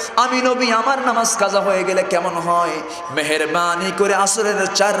করে আমি নবী আমার নামাজ কাজা হয়ে গেলে কেমন হয়, মেহেরবানি করে আসরের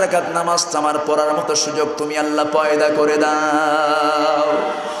 4 রাকাত নামাজ আমার পড়ার মতো সুযোগ তুমি আল্লাহ পয়দা করে দাও।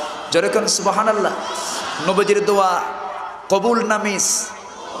 যেরকম সুবহানাল্লাহ। নবীজির দোয়া কবুল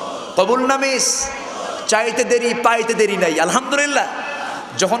না মিস, চাইতে দেরি পাইতে দেরি নাই। আলহামদুলিল্লাহ,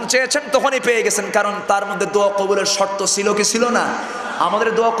 যখন চেয়েছেন তখনই পেয়ে গেছেন, কারণ তার মধ্যে দোয়া কবুলের শর্ত ছিল কি ছিল না? আমাদের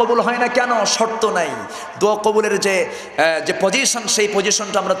দোয়া কবুল হয় না কেন? শর্ত নাই। দোয়া কবুলের যে পজিশন, সেই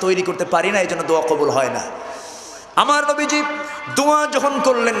পজিশনটা আমরা তৈরি করতে পারি না, এই জন্য দোয়া কবুল হয় না। আমার নবীজি দোয়া যখন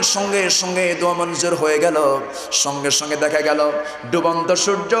করলেন, সঙ্গে সঙ্গে দোয়া মঞ্জুর হয়ে গেল। সঙ্গে সঙ্গে দেখা গেল ডুবন্ত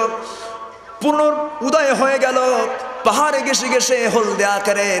সূর্য পুনরুদয় হয়ে গেল। পাহাড়ে ঘেসে ঘেসে হলদে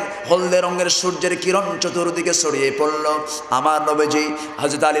আকারের, হলদে রঙের সূর্যের কিরণ চতুর্দিকে ছড়িয়ে পড়ল। আমার নবীজি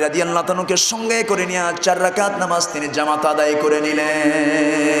হযরত আলী রাদিয়াল্লাহু তাআলাকে সঙ্গে করে নিয়ে 4 রাকাত নামাজ তিনি জামাত আদায় করে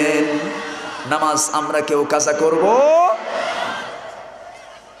নিলেন। নামাজ আমরা কেউ কাজা করব?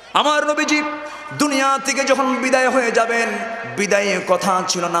 আমার নবীজি দুনিয়া থেকে যখন বিদায় হয়ে যাবেন, বিদায়ে কথা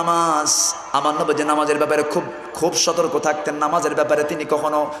ছিল নামাজ। আমার নবীজি নামাজের ব্যাপারে খুব সতর্ক থাকতেন। নামাজের ব্যাপারে তিনি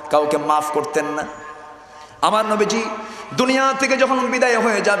কখনো কাউকে মাফ করতেন না। আমার নবীজি দুনিয়া থেকে যখন বিদায়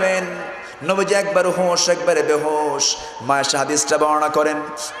হয়ে যাবেন, নবীজি একবার হোশ একবারে বেহোশ। মায়েশা হাদিসটা বর্ণনা করেন,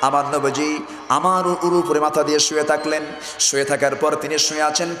 আমার নবীজি আমার উপরে মাথা দিয়ে শুয়ে থাকলেন। শুয়ে থাকার পর তিনি শুয়ে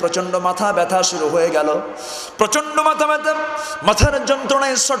আছেন, প্রচণ্ড মাথা ব্যথা শুরু হয়ে গেল। প্রচণ্ড মাথা ব্যথা, মাথার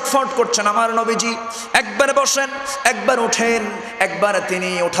যন্ত্রণায় ছটফট করছেন আমার নবীজি। একবার বসেন, একবার উঠেন, একবার তিনি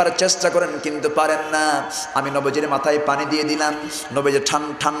ওঠার চেষ্টা করেন কিন্তু পারেন না। আমি নবীজির মাথায় পানি দিয়ে দিলাম। নবীজি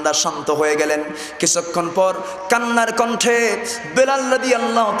ঠান্ডা শান্ত হয়ে গেলেন। কিছুক্ষণ পর কান্নার কণ্ঠে বেলাল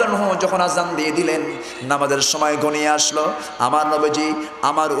রাদিয়াল্লাহু তাআলা যখন আযান দিয়ে দিলেন, নামাজের সময় ঘনিয়ে আসলো। আমার নবীজি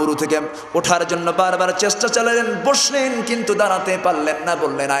আমার উরু থেকে ওঠার জন্য বারবার চেষ্টা চালালেন, বসলেন কিন্তু দাঁড়াতে পারলেন না।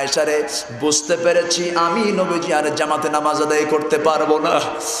 বললেন, আয়েশা রে, বুঝতে পেরেছি আমি নবীজি আর জামাতে নামাজ আদায় করতে পারবো না,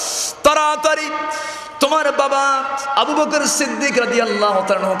 তাড়াতাড়ি তোমার বাবা আবু বকর সিদ্দিক রাদিয়াল্লাহু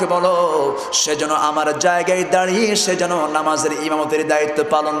তাআলাকে বলো, সে যেন আমার জায়গায় দাঁড়িয়ে সে যেন নামাজের ইমামতের দায়িত্ব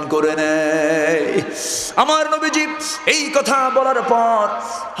পালন করে নেয়। আমার নবীজি এই কথা বলার পর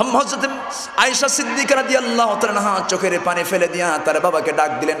হযরত আয়েশা সিদ্দিকা রাদিয়াল্লাহু তাআলা চোখের পানি ফেলে দিয়া তার বাবাকে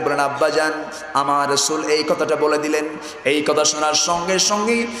ডাক দিলেন, বলেন, আব্বাজান, আমার রাসূল এই কথাটা বলে দিলেন। এই কথা শোনার সঙ্গে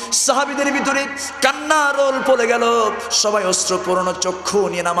সঙ্গে সাহাবীদের ভিতরে কান্না রোল পড়ে গেল। সবাই অশ্রুপূর্ণ চক্ষু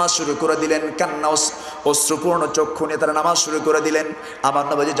নিয়ে নামাজ শুরু করে দিলেন। কান্না অশ্রুপূর্ণ চক্ষু নিয়ে তারা নামাজ শুরু করে দিলেন। আমার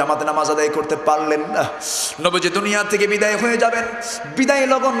নবীজি জামাতে নামাজ আদায় করতে পারলেন না। নবীজি দুনিয়া থেকে বিদায় হয়ে যাবেন। বিদায়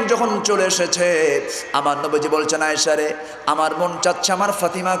লগন যখন চলে এসেছে, আমার নবীজি বলছেন, আয়েশা রে, আমার মন চাচ্ছে আমার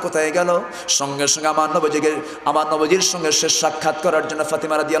ফাতিমা কোথায় গেল? সঙ্গে সঙ্গে আমার নবীজির সঙ্গে শেষ সাক্ষাৎ করার জন্য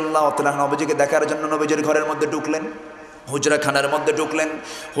ফাতিমা রাদিয়াল্লাহু তাআলা নবীজিকে দেখার জন্য নবীজির ঘরের মধ্যে ঢুকলেন। হুজরাখানার মধ্যে ঢুকলেন।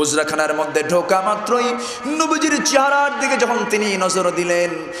 হুজরাখানার মধ্যে ঢোকা মাত্রই নবীজির চেহারার দিকে যখন তিনি নজর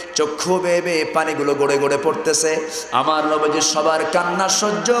দিলেন, চক্ষু বেয়ে বেয়ে পানিগুলো গড়ে গড়ে পড়তেছে। আমার নবীজি সবার কান্না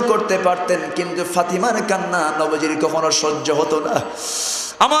সহ্য করতে পারতেন, কিন্তু ফাতিমার কান্না নবীজির কখনো সহ্য হতো না।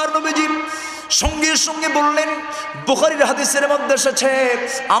 আমার নবীজি সঙ্গে সঙ্গে বললেন, বুখারীর হাদিসের মধ্যে এসেছে,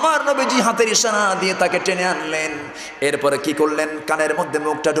 আমার নবীজি হাতের ইশারা দিয়ে তাকে টেনে আনলেন। এরপরে কি করলেন, কানের মধ্যে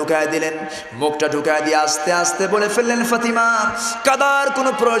মুখটা ঢুকায় দিলেন। মুখটা ঢুকায় দিয়ে আস্তে আস্তে বলে ফেললেন, ফাতিমা, কাদার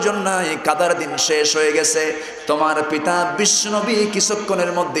কোনো প্রয়োজন নাই, কাদার দিন শেষ হয়ে গেছে। তোমার পিতা বিশ্বনবী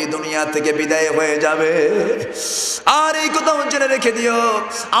কিছুক্ষণের মধ্যেই দুনিয়া থেকে বিদায় হয়ে যাবে। আর এই কথা জেনে রেখে দিও,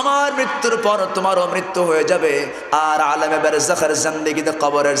 আমার মৃত্যুর পর তোমারও মৃত্যু হয়ে যাবে। আর আলামে বারযাখের জিন্দেগিতে,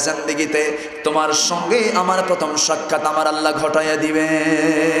 কবরের জিন্দেগিতে তোমার সঙ্গে আমার প্রথম সাক্ষাৎ আমার আল্লাহ ঘটাইয়া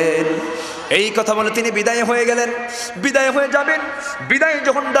দিবেন। এই কথা বলে তিনি বিদায় হয়ে গেলেন। বিদায় হয়ে যাবেন, বিদায়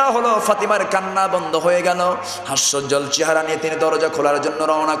যখন দেওয়া হলো, ফাতিমার কান্না বন্ধ হয়ে গেল। হাস্যোজ্জ্বল চেহারা নিয়ে তিনি দরজা খোলার জন্য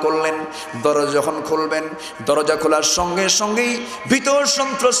রওনা করলেন। দরজা যখন খুলবেন, দরজা খোলার সঙ্গে সঙ্গেই ভীতর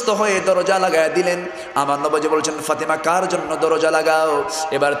সন্ত্রস্ত হয়ে দরজা লাগায় দিলেন। আমার নবীজি বলছেন, ফাতিমা, কার জন্য দরজা লাগাও?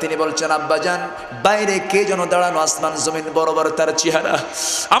 এবার তিনি বলছেন, আব্বাজান, বাইরে কে যেন দাঁড়ানো, আসমান জমিন বরাবর তার চেহারা।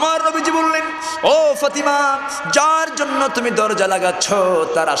 আমার নবীজি বললেন, ও ফাতিমা, যার জন্য তুমি দরজা লাগাচ্ছ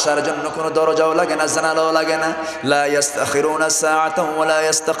তার আসার জন্য কোনো দরজাও লাগে না, জানালাও লাগে না। লা ইস্তাখিরুনা সাআতান ওয়া লা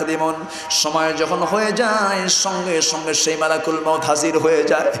ইস্তাকদিমুন। সময় যখন হয়ে যায়, সঙ্গে সঙ্গে সেই মালাকুল মউত হাজির হয়ে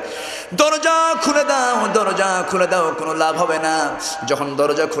যায়। দরজা খুলে দাও, দরজা খুলে দাও, কোনো লাভ হবে না। যখন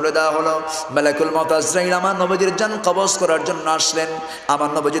দরজা খুলে দেওয়া হলো, মালাকুল মউত আজরাইল আমার নবীজির জান কবজ করার জন্য আসলেন। আমার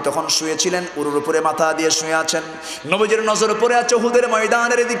নবীজি তখন শুয়েছিলেন, উরুর উপরে মাথা দিয়ে শুয়ে আছেন। নবীজির নজর পড়ে আছে উহুদের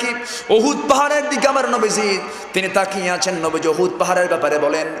ময়দানের দিকে, উহুদ পাহাড়ের দিকে। আমার নবীজি তিনি তাকিয়ে আছেন। নবীজি উহুদ পাহাড়ের ব্যাপারে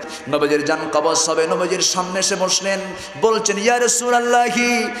বলেন, নবীজির জান কবজ হবে। নবীজির সামনে এসে বসলেন, বলছেন, ইয়া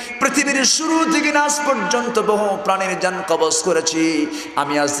রাসূলুল্লাহি, পৃথিবীর শুরু থেকে আজ পর্যন্ত বহু প্রাণীর জান কবজ করেছি,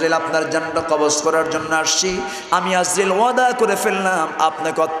 আমি আজরাইল আপনার জানটা কবজ করার জন্য আসছি। আমি আজরাইল ওয়াদা করে ফেললাম,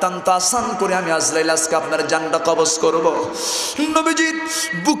 আপনাকে অত্যন্ত আসান করে আমি আজরাইল আজকে আপনার জানটা কবজ করব। নবীজি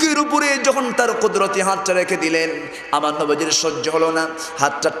বুকের উপরে যখন তার কুদরতি হাতটা রেখে দিলেন, আমার নবীজির সহ্য হলো না,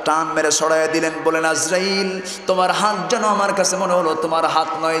 হাতটা টান মেরে সরাইয়া দিলেন। বলেন, আজরাইল, তোমার হাত যেন আমার কাছে মনে হলো তোমার হাত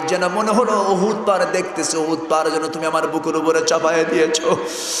নয়, যেন মনে হলো উহুদ পাহাড় দেখতেছো, উহুদ পাহাড় যেন তুমি আমার বুকের উপরে চাপাইয়া দিয়েছো।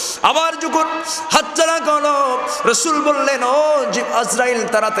 আবার যখন হাতটা রাখা হলো, রাসূল বললেন, ও আজরাইল,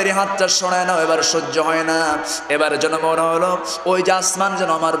 তাড়াতাড়ি হাতটা সরায় নাও, এবার সহ্য হয় না। এবার যেন মনে হলো ওই যে আসমান যেন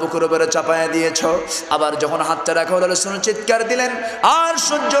আমার বুকের উপরে চাপাইয়া দিয়েছো। আবার যখন হাতটা রাখা হলো, রাসূল চিৎকার দিলেন, আর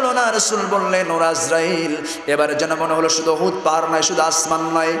সহ্য হলো না। রাসূল বললেন, ও আজরাইল, এবার যেন মনে হলো শুধু উহুদ পাহাড় নয়, শুধু আসমান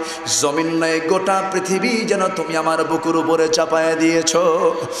নয়, জমিন নয়, গোটা পৃথিবী যেন তুমি আমার বুকের উপরে চাপাইয়া দিয়েছো।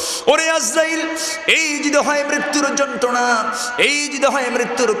 ওরে আজরাইল, এই যদি হয় মৃত্যুর যন্ত্রণা, এই যদি হয়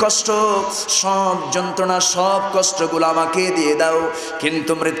মৃত্যুর কষ্ট, সব যন্ত্রণা সব কষ্টগুলো আমাকে দিয়ে দাও,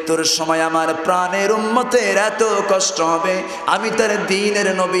 কিন্তু মৃত্যুর সময় আমার প্রাণের উম্মতের এত কষ্ট হবে, আমি তার দ্বীনের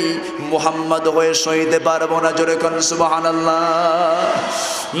নবী মুহাম্মদ হয়ে সইতে পারবো না। জোরে কোন সুবহানাল্লাহ।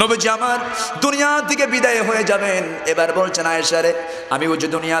 নবীজি আমার দুনিয়া থেকে বিদায় হয়ে যাবেন। এবার বলছেন, আয়েশা রে, আমি ওই যে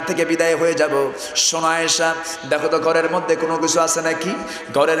দুনিয়া থেকে বিদায় হয়ে যাব, শোনো আয়েশা, দেখো তো ঘরের মধ্যে কোনো কিছু আছে নাকি।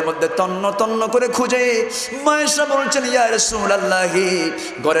 ঘরের মধ্যে তন্ন তন্ন করে খুঁজে আয়েশা বলছেন, ইয়া রাসূলুল্লাহি,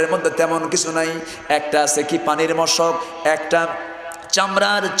 ঘরের মধ্যে তেমন কিছু নাই। একটা আছে কি পানির মশক, একটা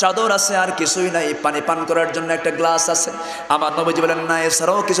চামড়ার চাদর আছে, আর কিছুই নাই। পানি পান করার জন্য একটা গ্লাস আছে। আমার নবীজি বলেন, না,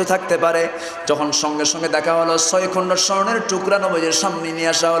 এছাড়াও কিছু থাকতে পারে। যখন সঙ্গে সঙ্গে দেখা হলো 6 খণ্ড স্বর্ণের টুকরা নবীজির সামনে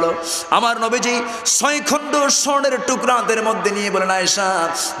নিয়ে আসা হলো। আমার নবীজি 6 খণ্ড স্বর্ণের টুকরাদের মধ্যে নিয়ে বলেন, আয়েশা,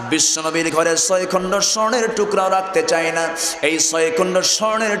 বিশ্বনবীর ঘরে 6 খণ্ড স্বর্ণের টুকরাও রাখতে চাই না। এই 6 খণ্ড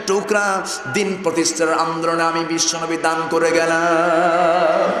স্বর্ণের টুকরা দিন প্রতিষ্ঠার আন্দোলনে আমি বিশ্বনবী দান করে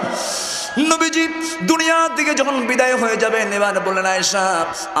গেলাম। নবীজি দুনিয়া থেকে যখন বিদায় হয়ে যাবেন, এবার বললেন, আয়েশা,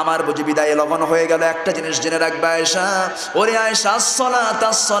 আমার বুঝি বিদায় লগন হয়ে গেল। একটা জিনিস জেনে রাখবে আয়েশা, ওরে আয়েশা, আসসালাত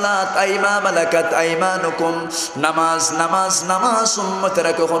আসসালাত আইমা মালাকাত আইমানুকুম, নামাজ নামাজ নামাজ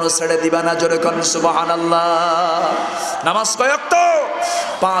উম্মতেরা কখনো ছেড়ে দিবা না। জোরে কোন সুবহানাল্লাহ। নামাজ কয় ওয়াক্ত?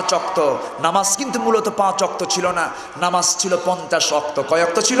 5 ওয়াক্ত। নামাজ কিন্তু মূলত 5 ওয়াক্ত ছিল না, নামাজ ছিল 50 ওয়াক্ত। কয়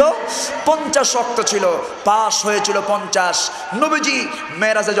ওয়াক্ত ছিল? 50 ওয়াক্ত ছিল। পাস হয়েছিল 50। নবীজি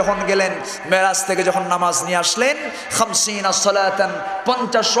মেরাজে যখন গেলেন, মেরাজ থেকে যখন নামাজ নিয়ে আসলেন, 50 সালাতান,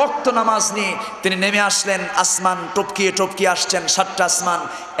 50 ওয়াক্ত নামাজ নিয়ে তিনি নেমে আসলেন। আসমান টপকিয়ে টপকিয়ে আসছেন, 7টা আসমান।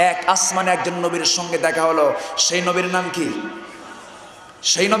 এক আসমানে একজন নবীর সঙ্গে দেখা হলো। সেই নবীর নাম কি?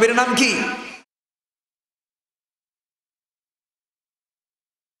 সেই নবীর নাম কি?